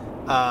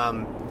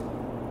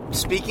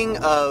 Speaking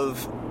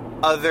of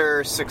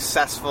other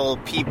successful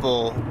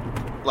people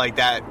like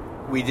that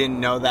we didn't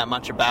know that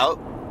much about,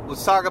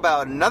 let's talk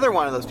about another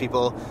one of those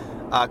people,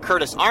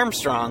 Curtis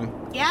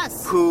Armstrong.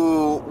 Yes.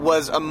 Who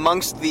was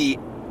amongst the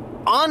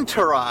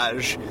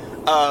entourage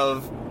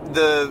of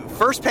the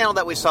first panel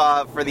that we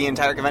saw for the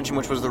entire convention,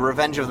 which was the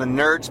Revenge of the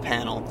Nerds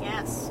panel.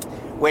 Yes.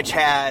 Which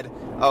had,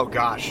 oh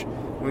gosh,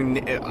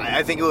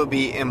 I think it would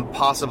be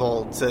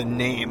impossible to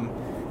name.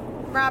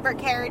 Robert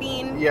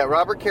Carradine. Yeah,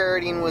 Robert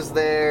Carradine was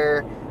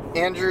there.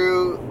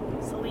 Andrew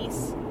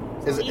Salisi.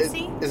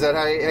 Is that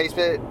how you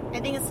spell it? I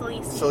think it's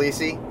Salisi.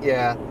 Salisi,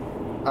 yeah.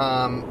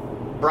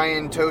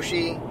 Brian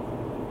Toshi,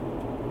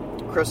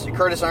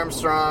 Curtis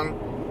Armstrong,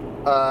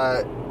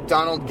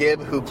 Donald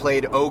Gibb, who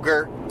played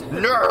Ogre.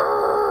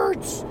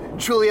 Nerds!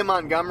 Julia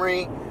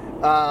Montgomery,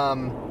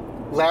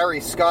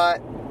 Larry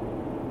Scott,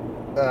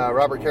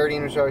 Robert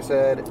Carradine, which I always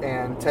said,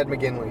 and Ted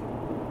McGinley.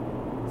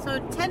 So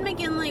Ted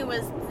McGinley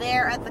was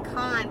there at the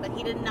con, but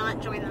he did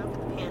not join them for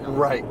the panel.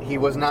 Right, he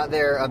was not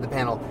there at the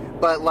panel.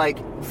 But,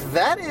 like,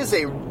 that is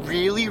a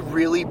really,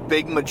 really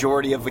big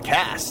majority of the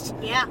cast.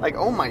 Yeah. Like,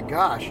 oh my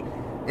gosh.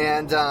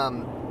 And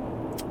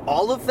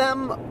all of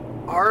them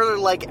are,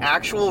 like,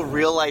 actual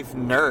real-life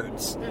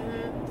nerds.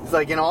 Mm-hmm.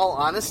 Like, in all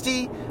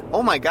honesty,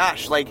 oh my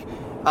gosh. Like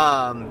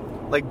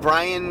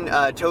Brian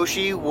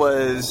Toshi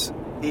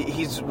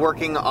he's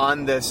working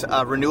on this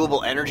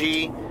renewable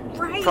energy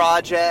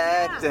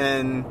project,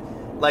 and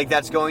like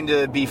that's going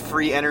to be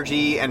free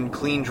energy and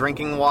clean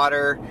drinking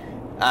water.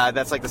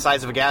 That's like the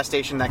size of a gas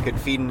station that could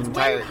feed an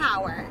entire wind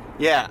power.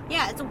 Yeah.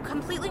 Yeah, it's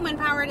completely wind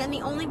powered, and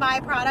the only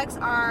byproducts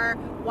are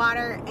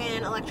water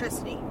and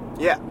electricity.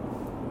 Yeah.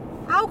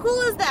 How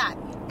cool is that?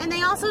 And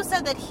they also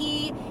said that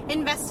he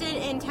invested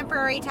in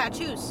temporary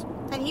tattoos.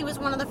 That he was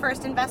one of the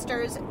first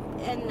investors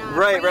in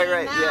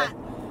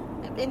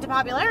into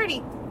popularity.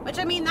 Which,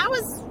 I mean, a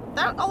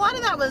lot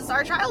of that was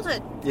our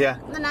childhood. Yeah.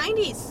 In the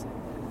 90s.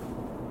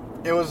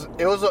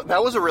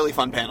 That was a really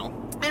fun panel.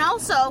 And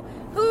also,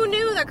 who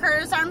knew that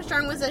Curtis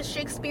Armstrong was a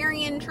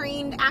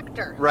Shakespearean-trained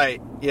actor? Right,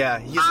 yeah.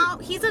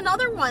 He's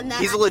another one that...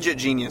 He's a legit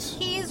genius.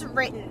 He's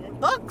written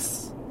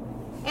books.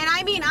 And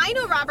I mean, I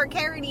know Robert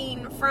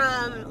Carradine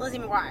from Lizzie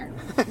McGuire.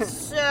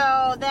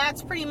 So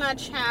that's pretty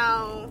much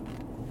how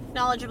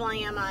knowledgeable I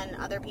am on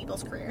other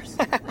people's careers.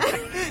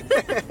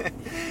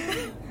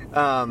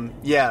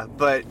 Yeah,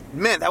 but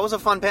man, that was a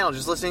fun panel.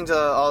 Just listening to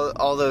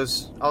all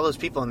those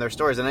people and their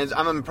stories, and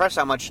I'm impressed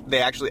how much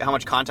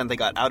content they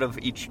got out of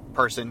each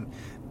person,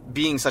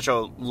 being such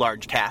a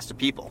large cast of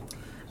people.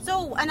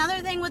 So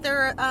another thing with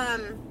their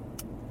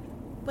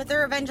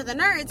Revenge of the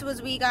Nerds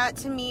was we got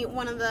to meet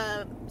one of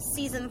the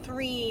season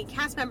 3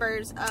 cast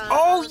members.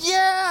 Oh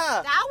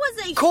yeah, that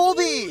was a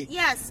Colby.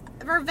 Yes,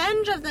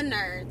 Revenge of the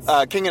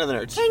Nerds. King of the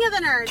Nerds. King of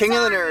the Nerds. King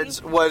of the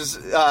Nerds was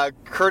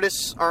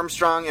Curtis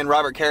Armstrong and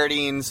Robert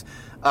Carradine's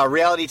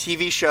reality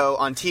TV show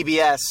on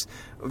TBS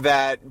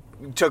that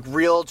took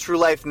real,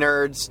 true-life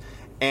nerds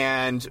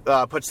and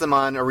puts them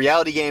on a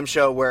reality game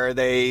show where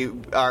they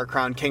are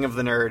crowned King of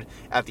the Nerd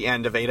at the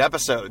end of 8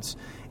 episodes.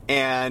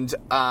 And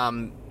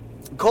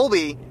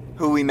Colby,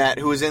 who we met,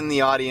 who was in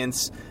the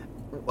audience,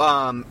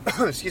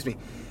 excuse me,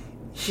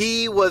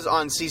 he was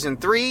on season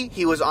 3.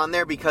 He was on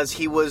there because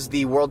he was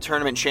the world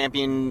tournament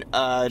champion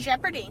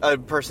Jeopardy.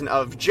 Person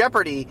of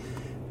Jeopardy.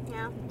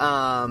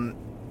 Yeah.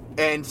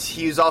 And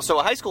he was also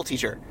a high school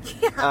teacher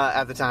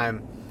at the time,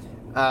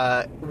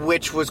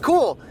 which was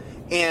cool.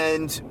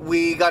 And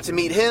we got to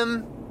meet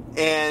him,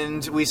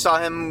 and we saw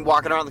him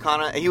walking around the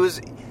con. He was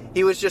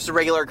just a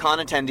regular con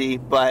attendee,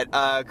 but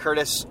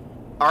Curtis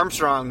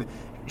Armstrong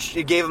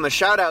gave him a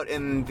shout out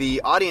in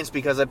the audience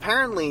because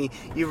apparently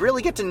you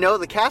really get to know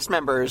the cast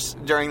members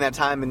during that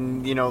time,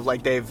 and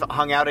like they've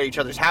hung out at each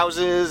other's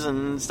houses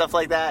and stuff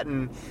like that,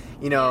 and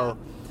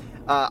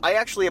I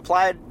actually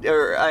applied,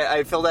 or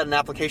I filled out an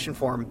application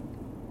form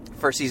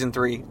for season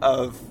 3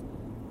 of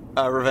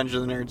Revenge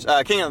of the Nerds,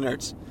 King of the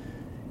Nerds,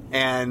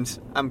 and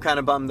I'm kind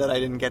of bummed that I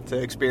didn't get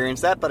to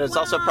experience that, but it's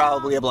also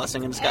probably a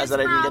blessing in disguise that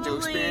I didn't get to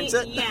experience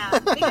it. Yeah,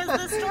 because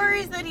the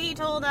stories that he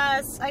told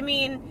us, I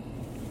mean,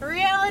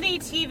 reality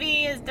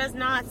TV does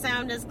not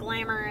sound as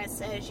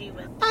glamorous as you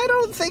would think. I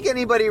don't think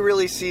anybody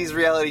really sees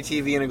reality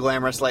TV in a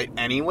glamorous light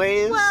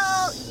anyways.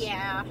 Well,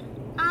 yeah.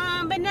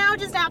 But now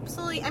just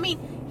absolutely, I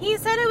mean, he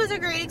said it was a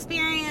great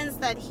experience,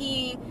 that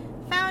he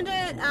found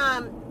it,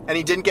 and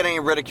he didn't get any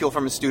ridicule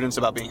from his students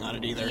about being on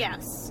it either.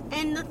 Yes.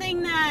 And the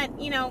thing that,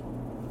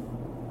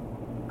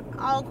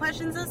 all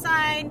questions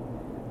aside,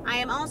 I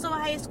am also a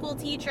high school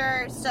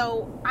teacher,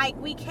 so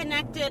we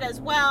connected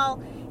as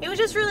well. It was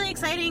just really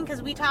exciting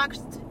because we talked,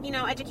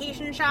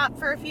 education shop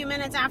for a few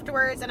minutes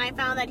afterwards, and I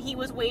found that he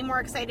was way more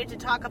excited to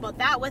talk about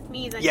that with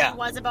me than he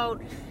was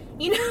about,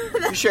 we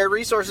shared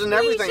resources and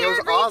everything. It was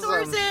awesome.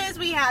 Resources.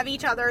 We have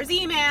each other's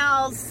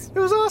emails. It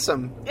was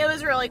awesome. It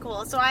was really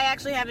cool. So I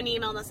actually have an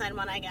email to send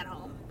when I get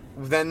home.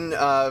 Then,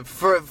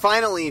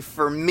 finally,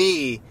 for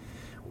me,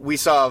 we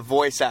saw a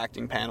voice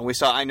acting panel. We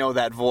saw I Know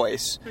That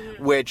Voice,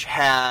 which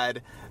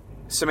had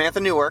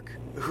Samantha Newark,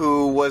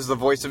 who was the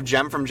voice of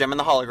Jem from Jem and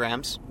the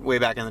Holograms way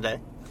back in the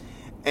day.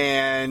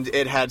 And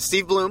it had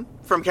Steve Bloom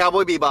from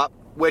Cowboy Bebop,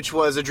 which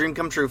was a dream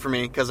come true for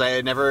me because I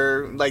had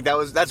never,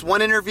 that's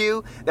one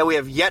interview that we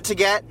have yet to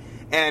get,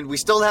 and we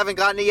still haven't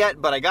gotten it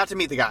yet, but I got to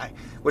meet the guy,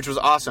 which was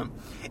awesome.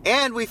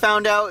 And we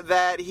found out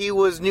that he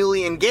was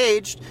newly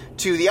engaged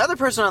to the other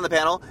person on the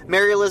panel,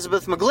 Mary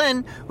Elizabeth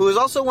McGlynn, who was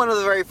also one of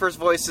the very first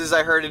voices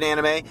I heard in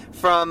anime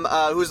from,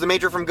 who's the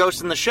major from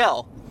Ghost in the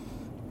Shell.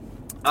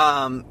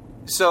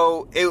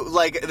 So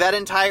it, that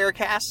entire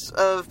cast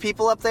of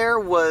people up there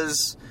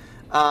was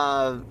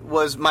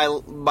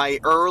my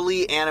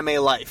early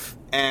anime life,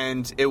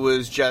 and it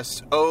was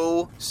just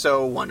so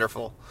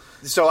wonderful.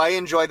 So I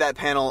enjoyed that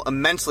panel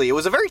immensely. It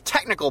was a very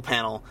technical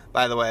panel,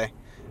 by the way.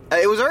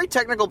 It was a very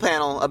technical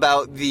panel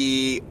about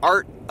the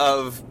art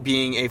of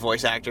being a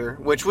voice actor,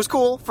 which was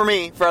cool for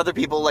me. For other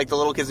people, like the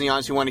little kids in the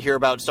audience who want to hear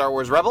about Star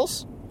Wars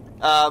Rebels,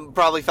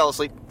 probably fell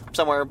asleep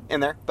somewhere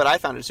in there, but I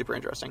found it super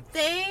interesting.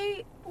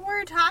 They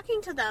were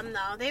talking to them,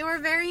 though. They were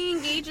very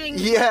engaging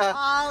with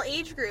all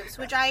age groups,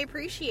 which I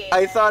appreciate.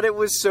 I thought it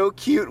was so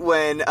cute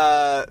when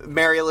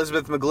Mary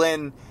Elizabeth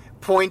McGlynn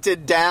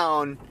pointed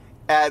down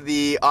at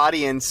the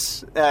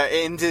audience,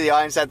 into the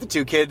audience at the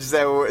two kids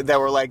that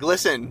were like,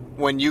 listen,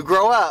 when you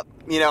grow up,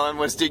 and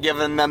was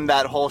giving them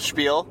that whole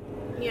spiel.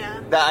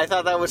 Yeah. I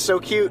thought that was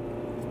so cute.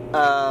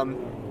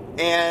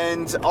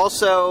 And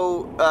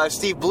also,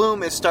 Steve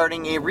Bloom is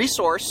starting a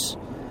resource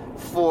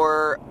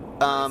for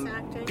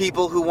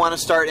people who want to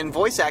start in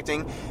voice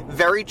acting.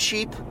 Very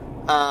cheap,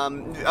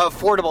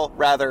 affordable,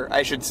 rather,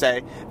 I should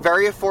say.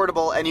 Very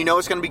affordable, and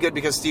it's going to be good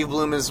because Steve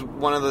Bloom is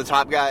one of the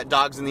top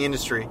dogs in the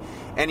industry.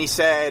 And he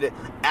said,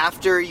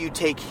 after you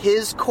take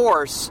his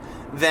course,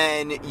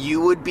 then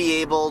you would be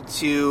able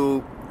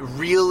to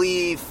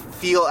really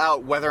feel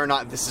out whether or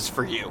not this is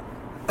for you.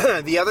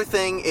 The other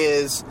thing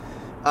is,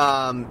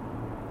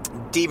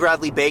 D.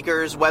 Bradley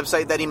Baker's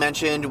website that he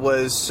mentioned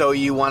was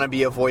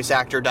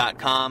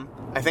soyouwannabeavoiceactor.com.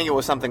 I think it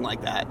was something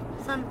like that.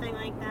 Something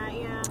like that,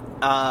 yeah.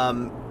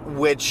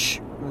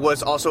 Which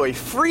was also a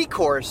free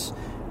course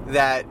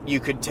that you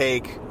could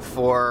take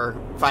for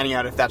finding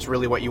out if that's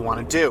really what you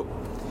want to do.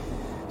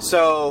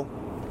 So,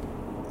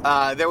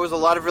 there was a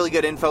lot of really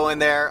good info in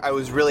there. I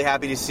was really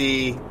happy to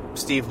see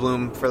Steve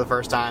Bloom for the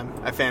first time.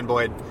 I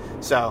fanboyed,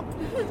 so.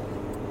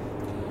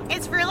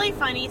 It's really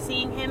funny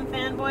seeing him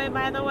fanboy,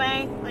 by the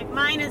way.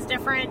 Mine is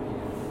different.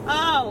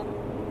 Oh,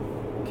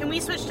 can we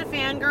switch to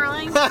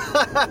fangirling?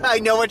 I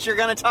know what you're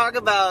going to talk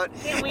about.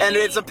 And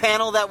it's a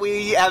panel that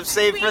we have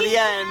saved for the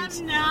end. We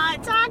have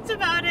not talked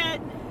about it.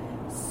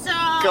 So,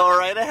 go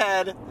right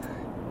ahead.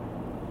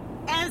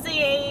 As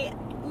a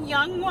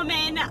young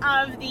woman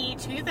of the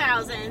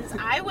 2000s,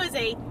 I was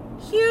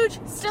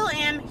still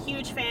am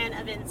huge fan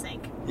of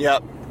NSYNC.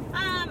 Yep.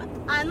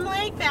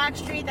 Unlike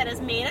Backstreet, that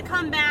has made a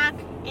comeback,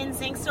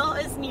 NSYNC still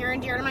is near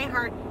and dear to my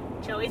heart.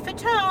 Joey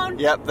Fatone.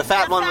 Yep, the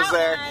fat one was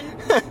there.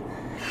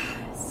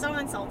 So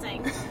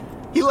insulting.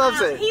 He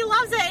loves it. He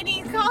loves it, and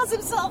he calls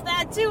himself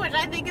that too, which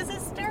I think is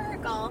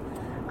hysterical.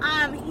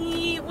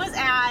 He was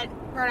at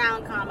Rhode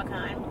Island Comic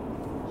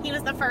Con. He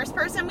was the first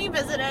person we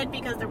visited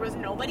because there was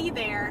nobody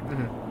there.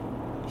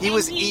 Mm-hmm. He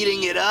was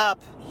eating it up.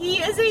 He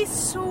is a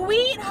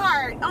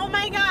sweetheart. Oh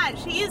my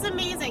gosh, he is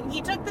amazing.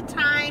 He took the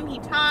time. He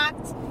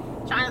talked.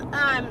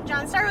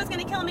 John Starr was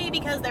going to kill me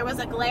because there was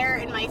a glare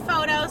in my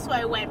photo, so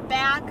I went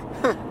back.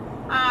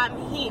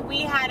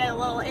 We had a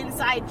little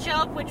inside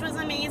joke, which was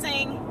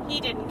amazing.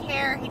 He didn't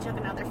care. He took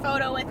another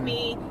photo with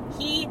me.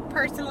 He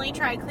personally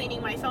tried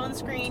cleaning my phone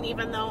screen,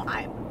 even though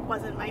I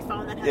wasn't my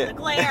phone that had the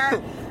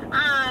glare.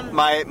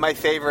 My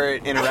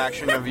favorite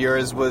interaction of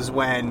yours was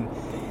when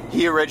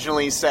he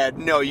originally said,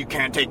 "No, you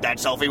can't take that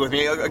selfie with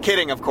me."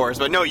 Kidding, of course,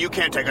 but no, you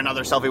can't take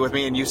another selfie with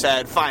me. And you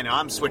said, "Fine,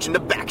 I'm switching to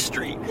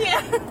Backstreet."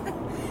 Yeah.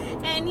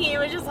 And he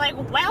was just like,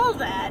 well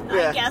then,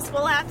 I guess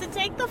we'll have to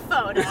take the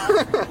photo.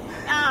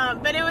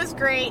 But it was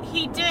great.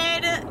 He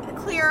did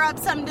clear up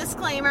some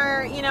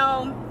disclaimer,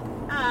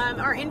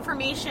 or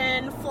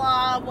information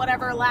flaw,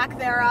 whatever lack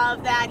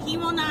thereof, that he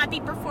will not be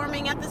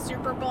performing at the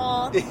Super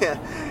Bowl. Yeah.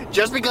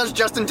 Just because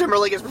Justin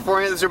Timberlake is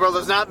performing at the Super Bowl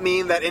does not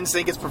mean that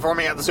NSYNC is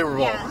performing at the Super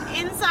Bowl. Yeah.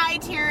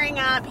 Inside tearing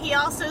up. He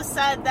also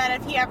said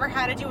that if he ever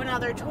had to do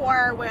another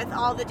tour with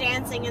all the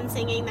dancing and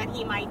singing, that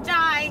he might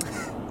die.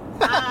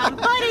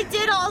 But it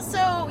did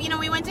also,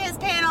 we went to his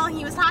panel,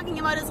 he was talking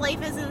about his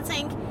life as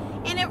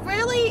NSYNC, and it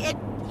really,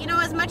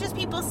 as much as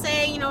people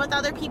say, with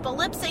other people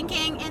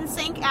lip-syncing,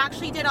 NSYNC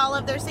actually did all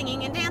of their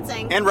singing and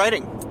dancing. And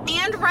writing.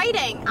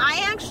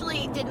 I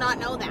actually did not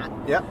know that.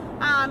 Yep.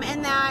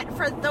 And that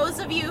for those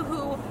of you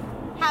who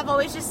have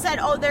always just said,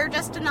 oh, they're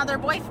just another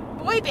boy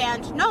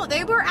band. No,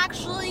 they were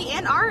actually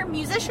and are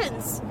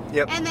musicians.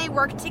 Yep. And they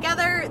worked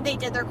together, they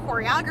did their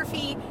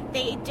choreography,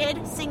 they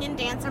did sing and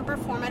dance and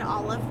perform at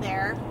all of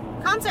their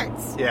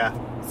concerts. Yeah.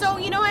 So,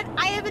 you know what?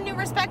 I have a new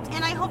respect,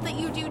 and I hope that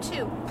you do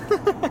too.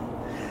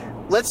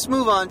 Let's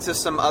move on to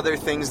some other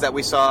things that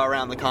we saw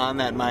around the con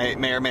that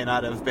may or may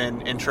not have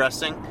been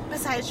interesting.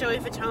 Besides Joey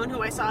Fatone,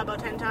 who I saw about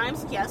 10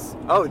 times, yes.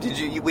 Oh, did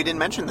you? We didn't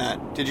mention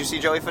that. Did you see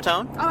Joey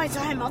Fatone? Oh, I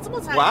saw him multiple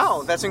times.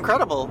 Wow, that's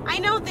incredible. I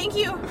know, thank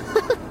you.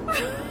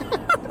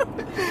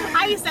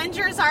 I sense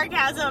your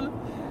sarcasm,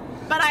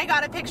 but I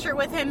got a picture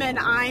with him, and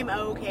I'm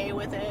okay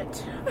with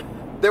it.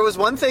 There was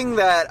one thing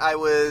that I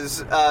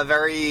was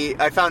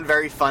I found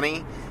very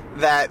funny,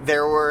 that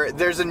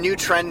there's a new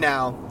trend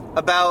now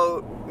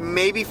about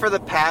maybe for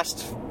the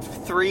past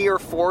 3 or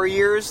 4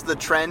 years, the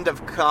trend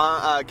of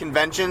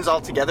conventions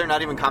altogether,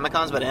 not even Comic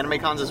Cons, but anime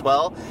cons as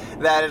well,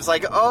 that it's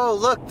like, oh,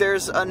 look,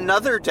 there's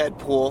another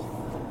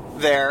Deadpool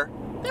there.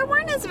 There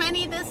weren't as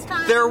many this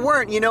time. There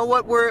weren't. You know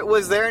what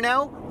was there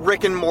now?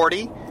 Rick and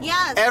Morty.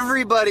 Yes.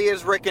 Everybody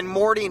is Rick and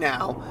Morty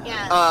now.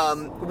 Yes.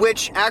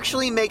 Which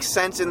actually makes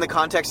sense in the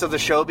context of the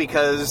show,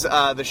 because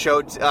the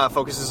show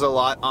focuses a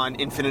lot on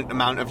infinite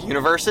amount of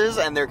universes,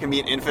 and there can be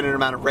an infinite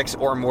amount of Ricks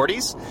or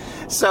Mortys.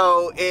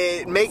 So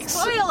it makes...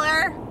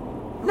 Spoiler!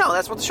 No,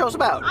 that's what the show's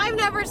about. I've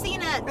never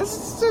seen it.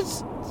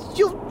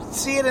 You'll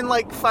see it in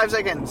like 5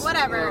 seconds.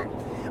 Whatever.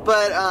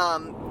 But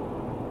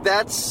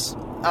that's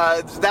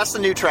the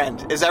new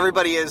trend, is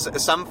everybody is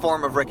some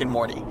form of Rick and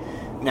Morty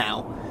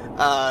now.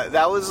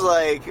 That was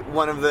like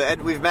one of the,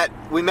 and we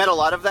met a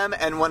lot of them,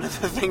 and one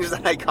of the things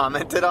that I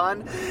commented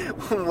on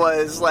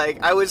was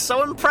like, I was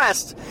so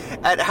impressed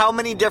at how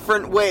many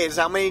different ways,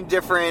 how many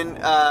different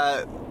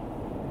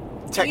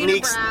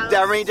techniques,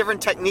 how many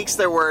different techniques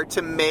there were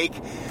to make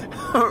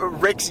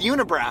Rick's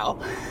unibrow.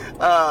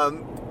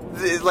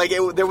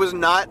 There was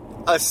not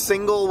a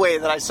single way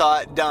that I saw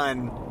it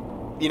done,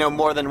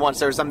 more than once.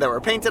 There were some that were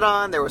painted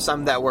on, there were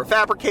some that were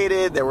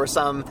fabricated, there were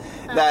some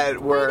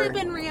that were... Might have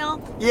been real.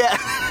 Yeah.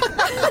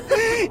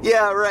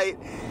 Yeah, right.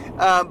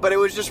 But it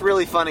was just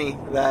really funny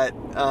that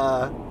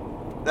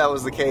that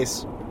was the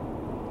case.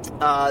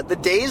 The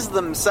days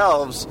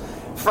themselves,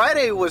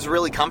 Friday was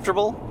really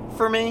comfortable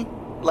for me.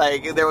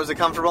 Like, there was a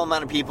comfortable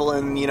amount of people,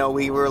 and,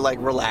 we were, like,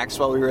 relaxed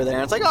while we were there.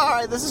 And it's like, all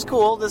right, this is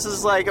cool. This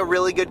is, like, a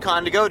really good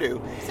con to go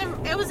to.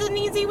 So it was an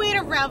easy way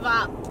to rev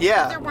up.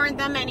 Yeah. There weren't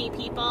that many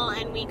people,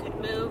 and we could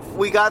move.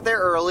 We got there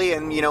early,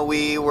 and,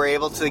 we were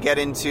able to get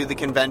into the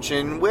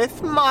convention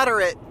with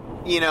moderate,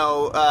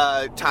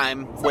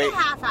 time. Like a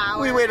half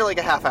hour. We waited like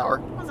a half hour.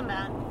 Wasn't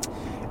bad.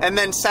 And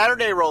then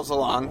Saturday rolls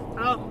along.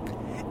 Oh.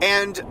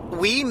 And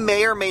we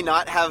may or may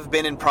not have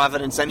been in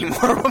Providence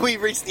anymore when we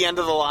reached the end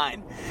of the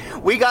line.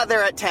 We got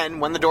there at 10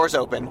 when the doors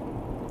open.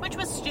 Which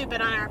was stupid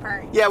on our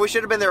part. Yeah, we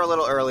should have been there a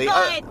little early.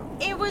 But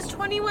it was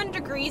 21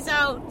 degrees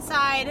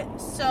outside,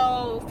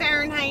 so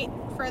Fahrenheit,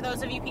 for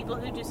those of you people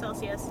who do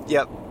Celsius.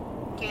 Yep.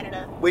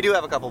 Canada. We do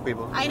have a couple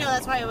people. I know,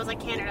 that's why it was like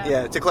Canada.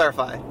 Yeah, to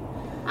clarify.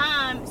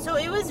 So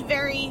it was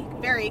very,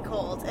 very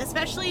cold,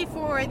 especially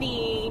for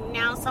the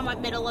now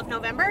somewhat middle of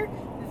November.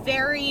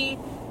 Very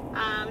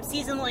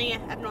seasonally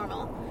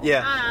abnormal.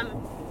 Yeah.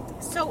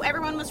 So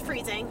everyone was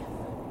freezing.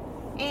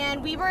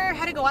 And we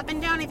had to go up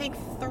and down, I think,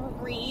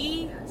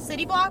 3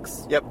 city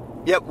blocks.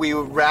 Yep, we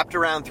wrapped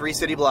around 3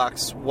 city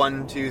blocks,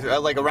 1, 2, 3,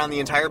 like around the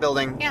entire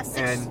building. Yeah,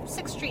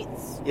 6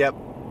 streets. Yep.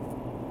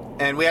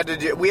 And we had to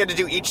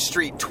do each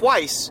street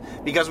twice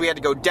because we had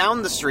to go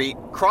down the street,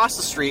 cross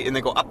the street, and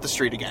then go up the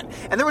street again.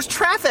 And there was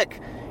traffic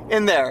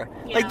in there.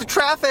 Yeah. Like the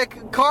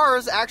traffic,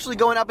 cars actually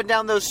going up and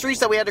down those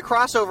streets that we had to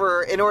cross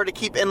over in order to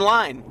keep in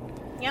line.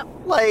 Yep.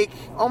 Like,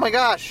 oh my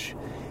gosh.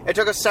 It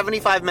took us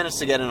 75 minutes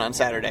to get in on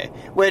Saturday,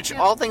 which,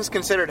 all things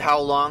considered how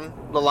long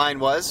the line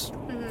was,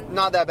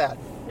 not that bad.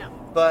 No.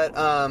 But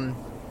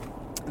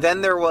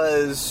then there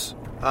was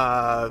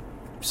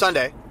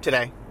Sunday,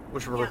 today,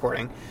 which we're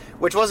recording,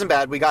 which wasn't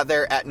bad. We got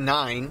there at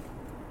 9,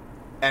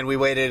 and we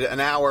waited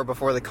an hour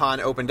before the con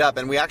opened up,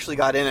 and we actually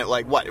got in at,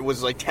 like, what? It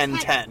was like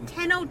 10:10.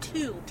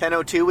 10:02.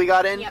 10:02 we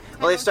got in? Yep,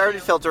 Well, they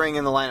started 10:02. filtering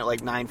in the line at,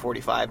 like,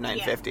 9:45,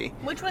 9:50.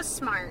 Yeah, which was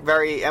smart.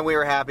 And we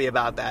were happy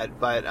about that,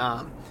 but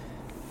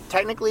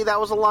technically that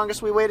was the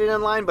longest we waited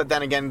in line, but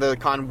then again, the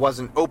con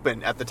wasn't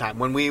open at the time.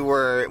 When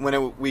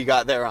we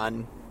got there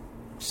on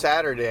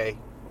Saturday,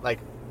 like,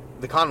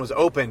 the con was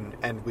open,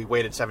 and we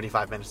waited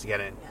 75 minutes to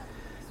get in.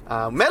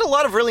 Met a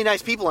lot of really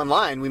nice people in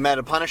line. We met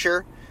a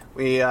Punisher,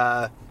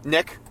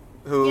 Nick,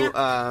 who,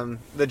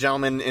 the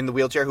gentleman in the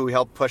wheelchair who we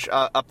helped push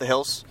up the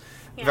hills.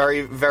 Yeah.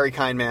 Very, very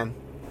kind man.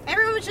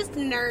 Everyone was just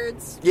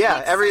nerds. Yeah,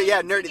 Excited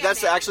to nerdy. get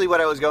That's in. actually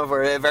what I was going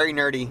for. Very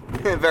nerdy.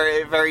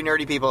 very, very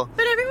nerdy people.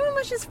 But everyone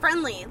was just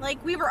friendly.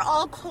 Like, we were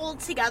all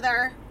cold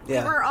together.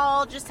 Yeah. We were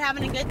all just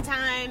having a good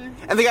time.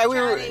 And the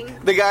chatting.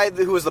 guy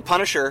who was the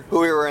Punisher,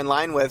 who we were in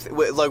line with,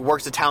 like,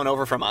 works a town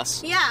over from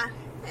us. Yeah.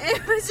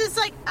 It was just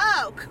like,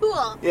 oh,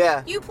 cool.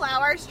 Yeah. You plow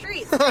our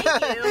streets.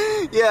 Thank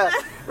you. Yeah,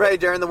 right,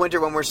 during the winter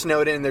when we're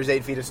snowed in and there's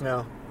 8 feet of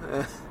snow.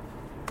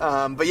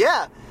 But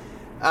yeah,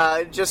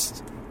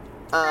 just...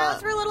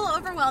 Crowds were a little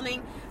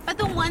overwhelming. But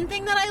the one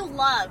thing that I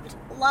loved,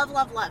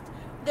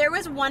 there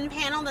was one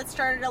panel that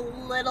started a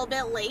little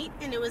bit late,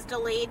 and it was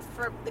delayed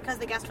because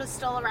the guest was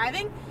still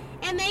arriving.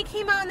 And they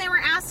came out and they were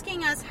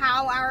asking us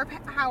how our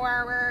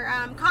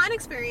con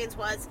experience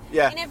was.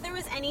 Yeah. And if there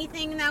was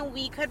anything that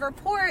we could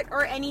report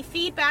or any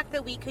feedback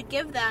that we could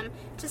give them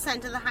to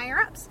send to the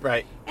higher-ups.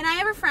 Right. And I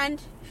have a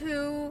friend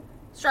who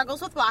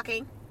struggles with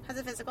walking, has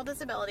a physical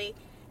disability.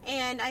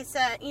 And I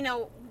said,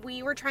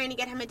 we were trying to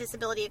get him a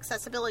disability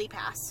accessibility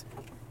pass.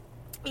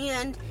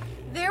 And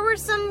there were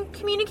some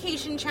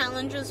communication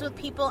challenges with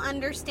people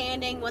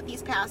understanding what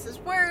these passes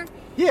were.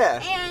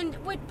 Yeah.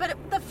 But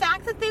the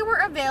fact that they were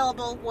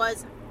available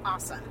was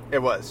awesome.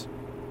 It was.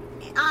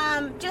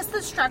 Just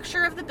the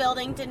structure of the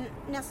building didn't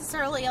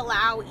necessarily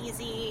allow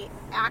easy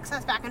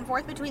access back and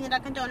forth between the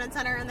Dunkin' Donuts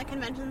Center and the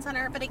Convention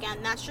Center. But again,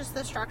 that's just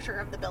the structure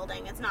of the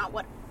building. It's not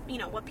what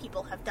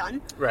people have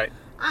done. Right.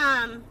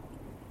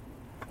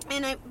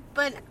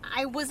 But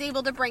I was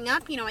able to bring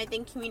up, I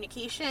think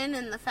communication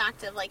and the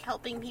fact of, like,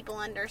 helping people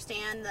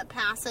understand the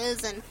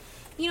passes, and,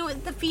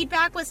 the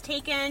feedback was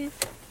taken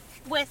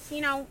with,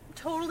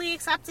 totally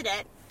accepted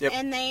it. Yep.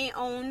 And they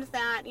owned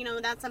that,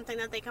 that's something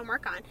that they can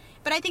work on.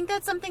 But I think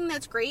that's something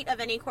that's great of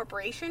any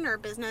corporation or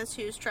business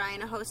who's trying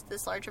to host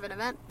this large of an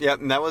event. Yeah,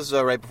 and that was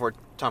right before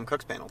Tom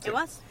Cook's panel, too. It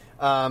was.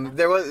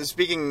 There was,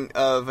 speaking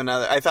of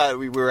another, I thought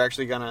we were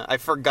actually I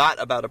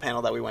forgot about a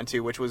panel that we went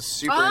to, which was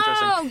super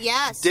interesting. Oh,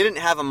 yes. Didn't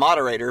have a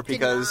moderator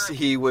because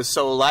he was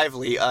so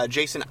lively.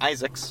 Jason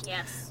Isaacs,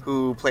 Yes.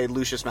 who played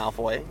Lucius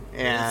Malfoy,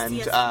 and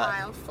Lucius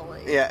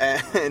Malfoy.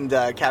 yeah, and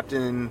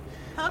Captain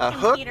Hook and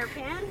Hook, Peter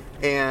Pan.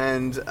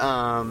 and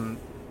a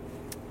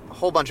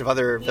whole bunch of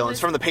other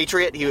villains from The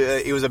Patriot.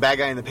 He was a bad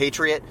guy in The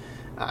Patriot.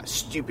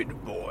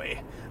 Stupid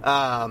boy.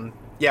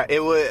 Yeah,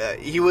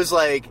 he was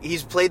like,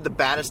 he's played the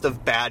baddest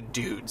of bad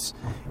dudes.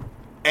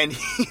 And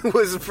he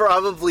was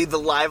probably the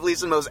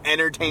liveliest and most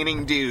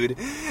entertaining dude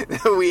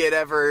that we had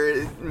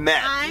ever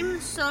met.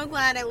 I'm so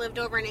glad I lived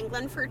over in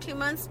England for 2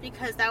 months,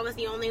 because that was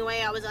the only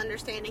way I was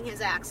understanding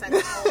his accent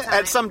the whole time.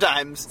 And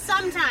sometimes.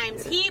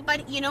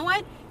 But you know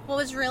what? What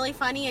was really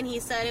funny, and he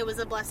said it was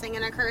a blessing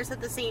and a curse at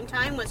the same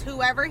time, was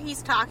whoever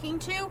he's talking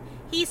to,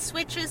 he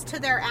switches to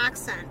their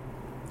accent.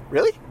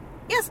 Really?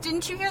 Yes,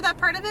 didn't you hear that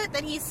part of it?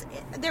 That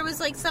there was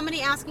like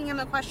somebody asking him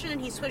a question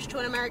and he switched to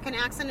an American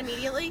accent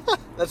immediately?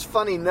 That's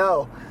funny,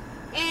 no.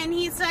 And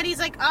he said,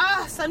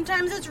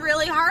 sometimes it's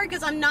really hard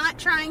because I'm not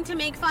trying to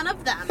make fun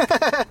of them.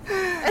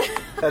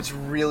 That's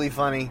really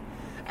funny.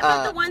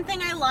 But the one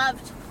thing I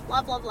loved,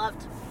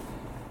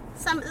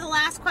 the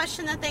last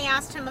question that they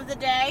asked him of the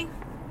day,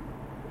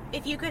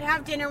 if you could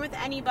have dinner with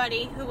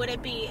anybody, who would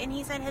it be? And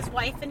he said his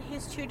wife and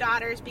his 2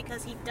 daughters,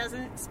 because he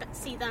doesn't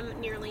see them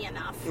nearly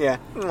enough. Yeah.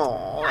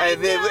 Aww.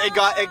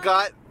 It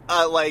got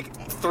like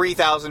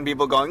 3,000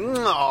 people going,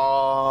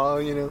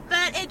 aww,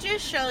 But it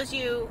just shows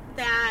you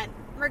that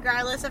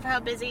regardless of how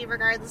busy,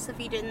 regardless if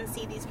you didn't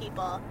see these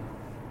people,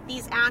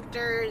 these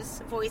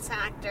actors, voice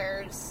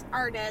actors,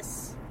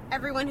 artists,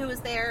 everyone who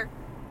was there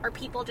are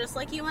people just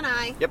like you and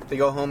I. Yep, they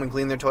go home and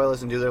clean their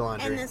toilets and do their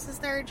laundry. And this is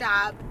their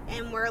job,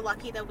 and we're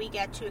lucky that we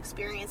get to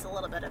experience a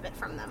little bit of it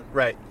from them.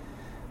 Right.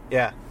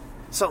 Yeah.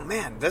 So,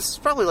 man, this is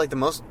probably like the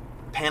most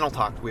panel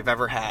talk we've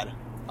ever had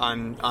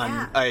on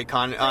Yeah.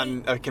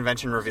 on a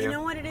convention review. You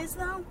know what it is,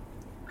 though?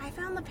 I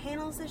found the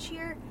panels this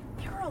year,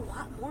 there were a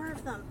lot more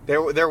of them.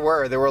 There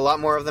were a lot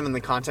more of them, and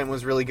the content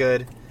was really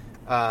good.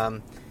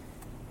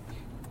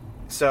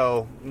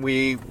 So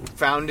we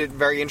found it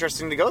very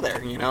interesting to go there,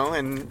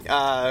 and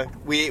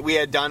we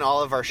had done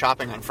all of our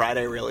shopping on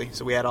Friday, really.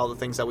 So we had all the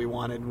things that we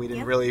wanted. We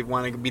didn't really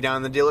want to be down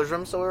in the dealer's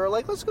room, so we were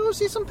like, let's go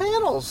see some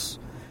panels.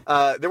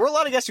 There were a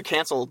lot of guests who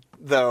canceled,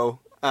 though.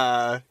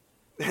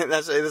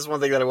 This is one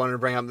thing that I wanted to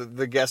bring up.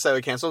 The guests that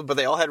were canceled, but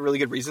they all had really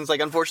good reasons.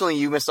 Like, unfortunately,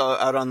 you missed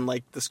out on,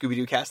 like, the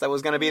Scooby-Doo cast that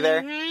was going to be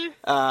there.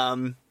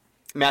 Mm-hmm.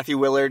 Matthew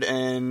Willard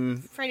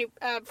and Freddie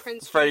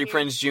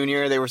Prinze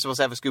Jr. They were supposed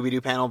to have a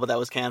Scooby-Doo panel, but that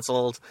was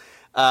canceled.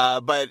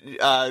 But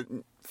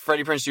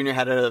Freddie Prinze Jr.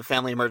 had a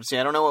family emergency.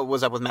 I don't know what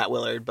was up with Matt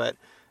Willard, but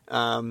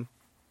that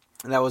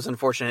was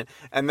unfortunate.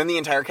 And then the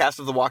entire cast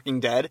of The Walking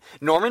Dead.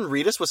 Norman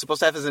Reedus was supposed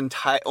to have his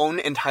own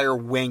entire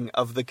wing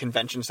of the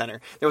convention center.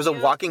 There was a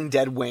Walking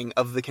Dead wing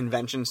of the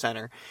convention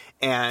center,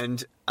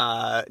 and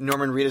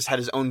Norman Reedus had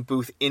his own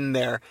booth in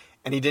there,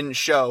 and he didn't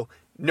show.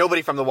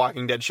 Nobody from The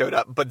Walking Dead showed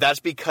up, but that's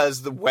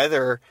because the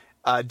weather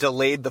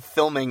delayed the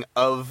filming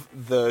of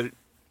the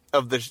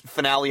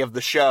finale of the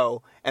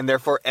show, and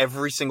therefore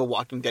every single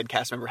Walking Dead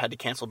cast member had to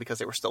cancel because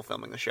they were still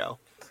filming the show.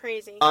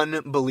 Crazy.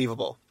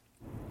 Unbelievable.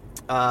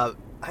 I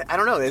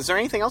don't know. Is there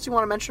anything else you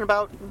want to mention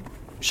about?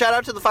 Shout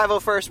out to the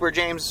 501st, where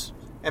James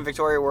and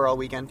Victoria were all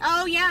weekend.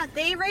 Oh, yeah.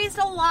 They raised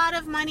a lot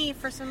of money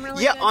for some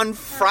really good... on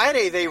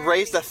Friday they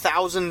raised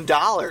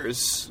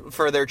 $1,000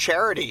 for their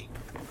charity,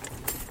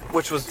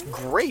 which was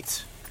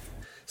great.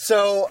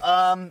 So,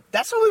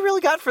 that's what we really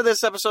got for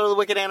this episode of the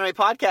Wicked Anime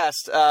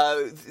Podcast.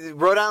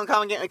 Rhode Island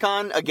Comic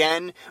Con,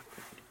 again,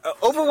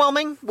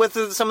 overwhelming with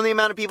some of the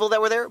amount of people that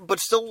were there,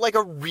 but still, like,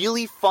 a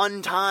really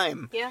fun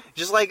time. Yeah.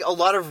 Just, like, a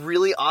lot of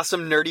really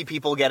awesome, nerdy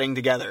people getting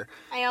together.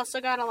 I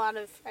also got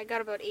I got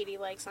about 80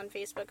 likes on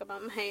Facebook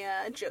about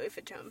my Joey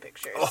Fatone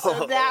pictures.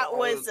 So that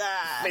was...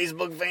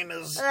 Facebook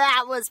famous.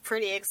 That was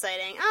pretty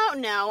exciting. Oh,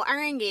 no.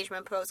 Our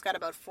engagement post got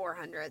about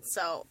 400,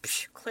 so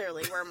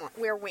clearly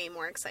we're way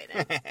more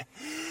excited.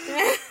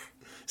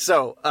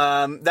 So,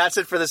 that's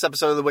it for this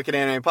episode of the Wicked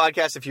Anime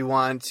Podcast. If you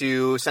want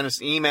to send us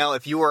an email,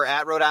 if you were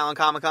at Rhode Island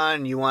Comic Con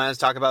and you want us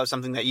to talk about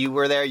something that you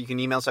were there, you can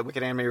email us at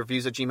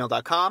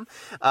wickedanimereviews@gmail.com.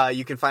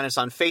 You can find us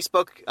on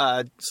Facebook,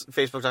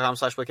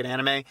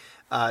 facebook.com/wickedanime,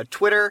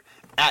 Twitter,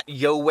 at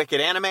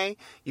YoWickedAnime.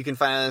 You can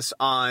find us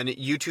on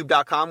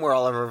YouTube.com, where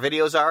all of our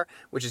videos are,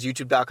 which is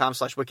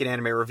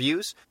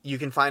youtube.com/wickedanimereviews. You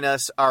can find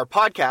us, our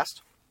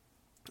podcast,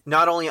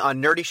 not only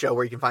on Nerdy Show,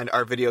 where you can find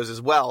our videos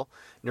as well,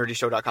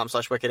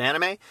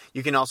 nerdyshow.com/wickedanime.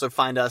 You can also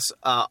find us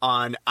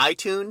on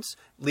iTunes.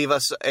 Leave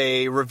us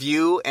a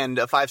review and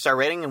a 5-star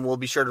rating, and we'll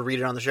be sure to read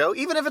it on the show.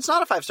 Even if it's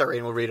not a 5-star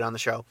rating, we'll read it on the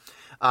show.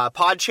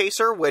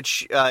 Podchaser,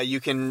 which you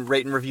can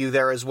rate and review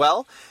there as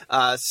well.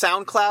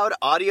 SoundCloud,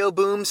 Audio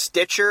Boom,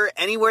 Stitcher,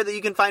 anywhere that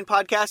you can find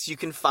podcasts, you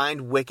can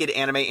find Wicked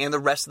Anime and the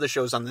rest of the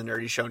shows on the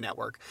Nerdy Show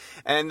Network.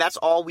 And that's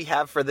all we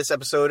have for this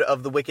episode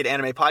of the Wicked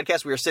Anime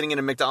Podcast. We are sitting in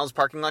a McDonald's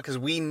parking lot because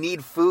we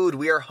need food.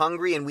 We are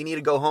hungry and we need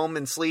to go home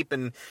and sleep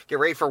and get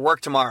ready for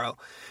work tomorrow.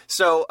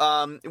 So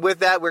with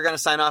that, we're going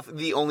to sign off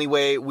the only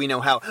way we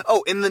know how.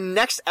 Oh, in the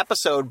next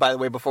episode, by the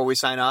way, before we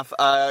sign off,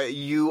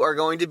 you are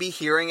going to be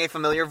hearing a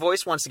familiar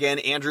voice once again.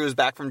 Andrew is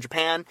back from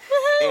Japan,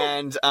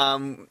 and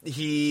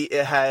he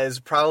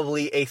has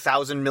probably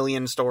 1,000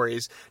 million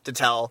stories to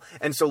tell.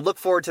 And so look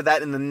forward to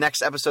that in the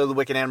next episode of the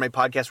Wicked Anime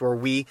Podcast, where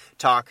we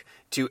talk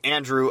to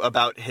Andrew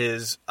about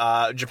his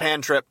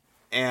Japan trip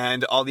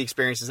and all the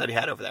experiences that he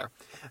had over there.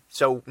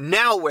 So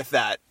now with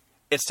that,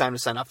 it's time to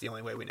sign off the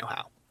only way we know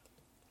how.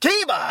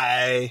 Okay,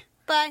 bye!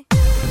 Bye.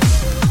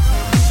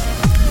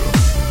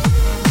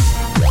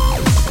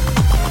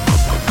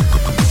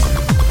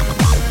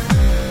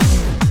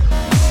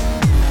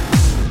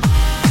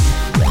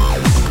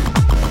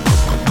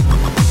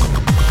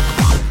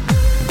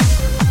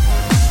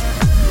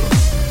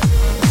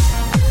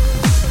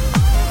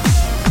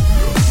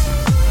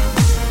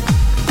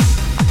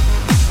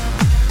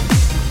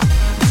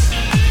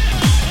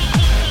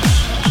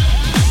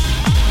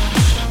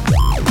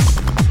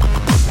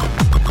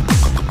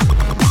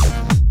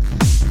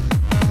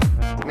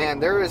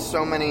 There is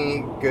so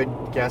many good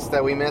guests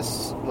that we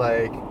miss,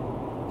 like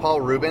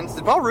Paul Rubens.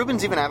 Did Paul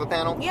Rubens even have a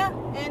panel? Yeah,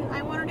 and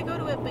I wanted to go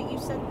to it, but you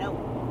said no.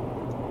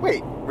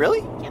 Wait,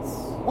 really? Yes.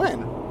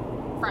 When?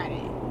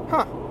 Friday.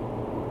 Huh.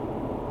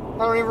 I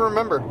don't even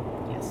remember.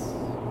 Yes.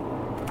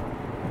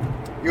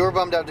 You were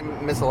bummed out to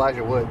miss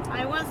Elijah Wood.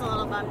 I was a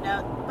little bummed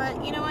out,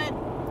 but you know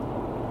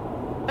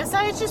what?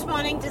 Besides just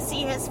wanting to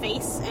see his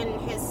face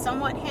and his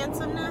somewhat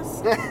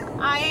handsomeness,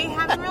 I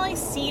haven't really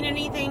seen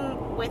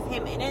anything with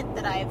him in it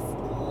that I've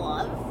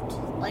loved.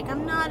 Like,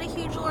 I'm not a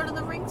huge Lord of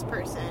the Rings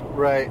person.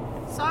 Right.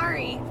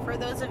 Sorry for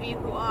those of you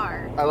who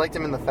are. I liked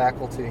him in The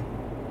Faculty.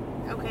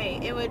 Okay,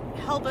 it would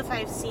help if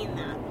I've seen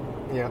that.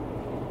 Yeah.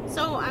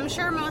 So, I'm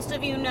sure most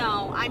of you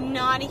know, I'm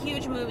not a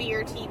huge movie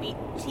or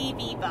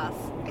TV buff.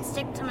 I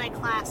stick to my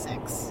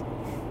classics.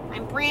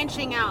 I'm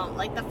branching out,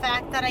 like the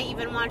fact that I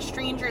even watched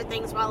Stranger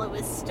Things while it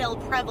was still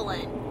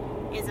prevalent.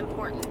 is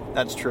important.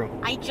 That's true.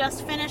 I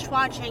just finished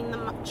watching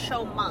the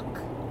show Monk,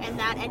 and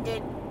that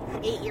ended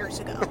 8 years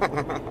ago.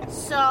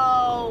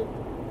 So,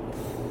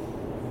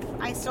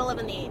 I still live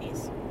in the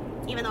 80s,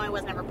 even though I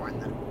was never born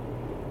then.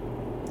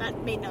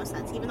 That made no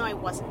sense, even though I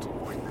wasn't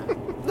born then.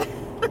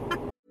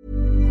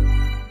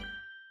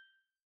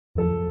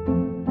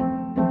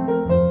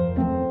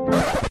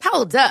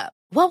 Hold up.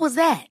 What was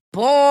that?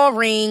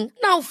 Boring.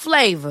 No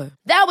flavor.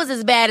 That was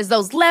as bad as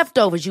those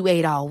leftovers you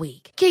ate all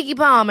week. Keke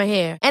Palmer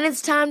here, and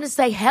it's time to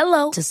say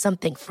hello to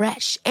something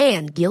fresh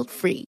and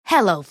guilt-free.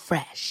 Hello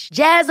Fresh.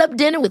 Jazz up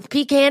dinner with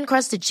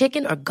pecan-crusted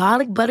chicken or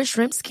garlic butter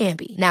shrimp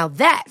scampi. Now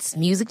that's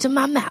music to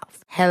my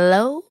mouth.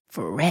 Hello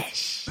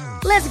Fresh.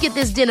 Let's get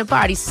this dinner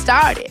party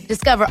started.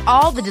 Discover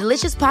all the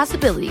delicious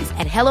possibilities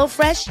at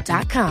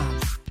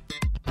HelloFresh.com.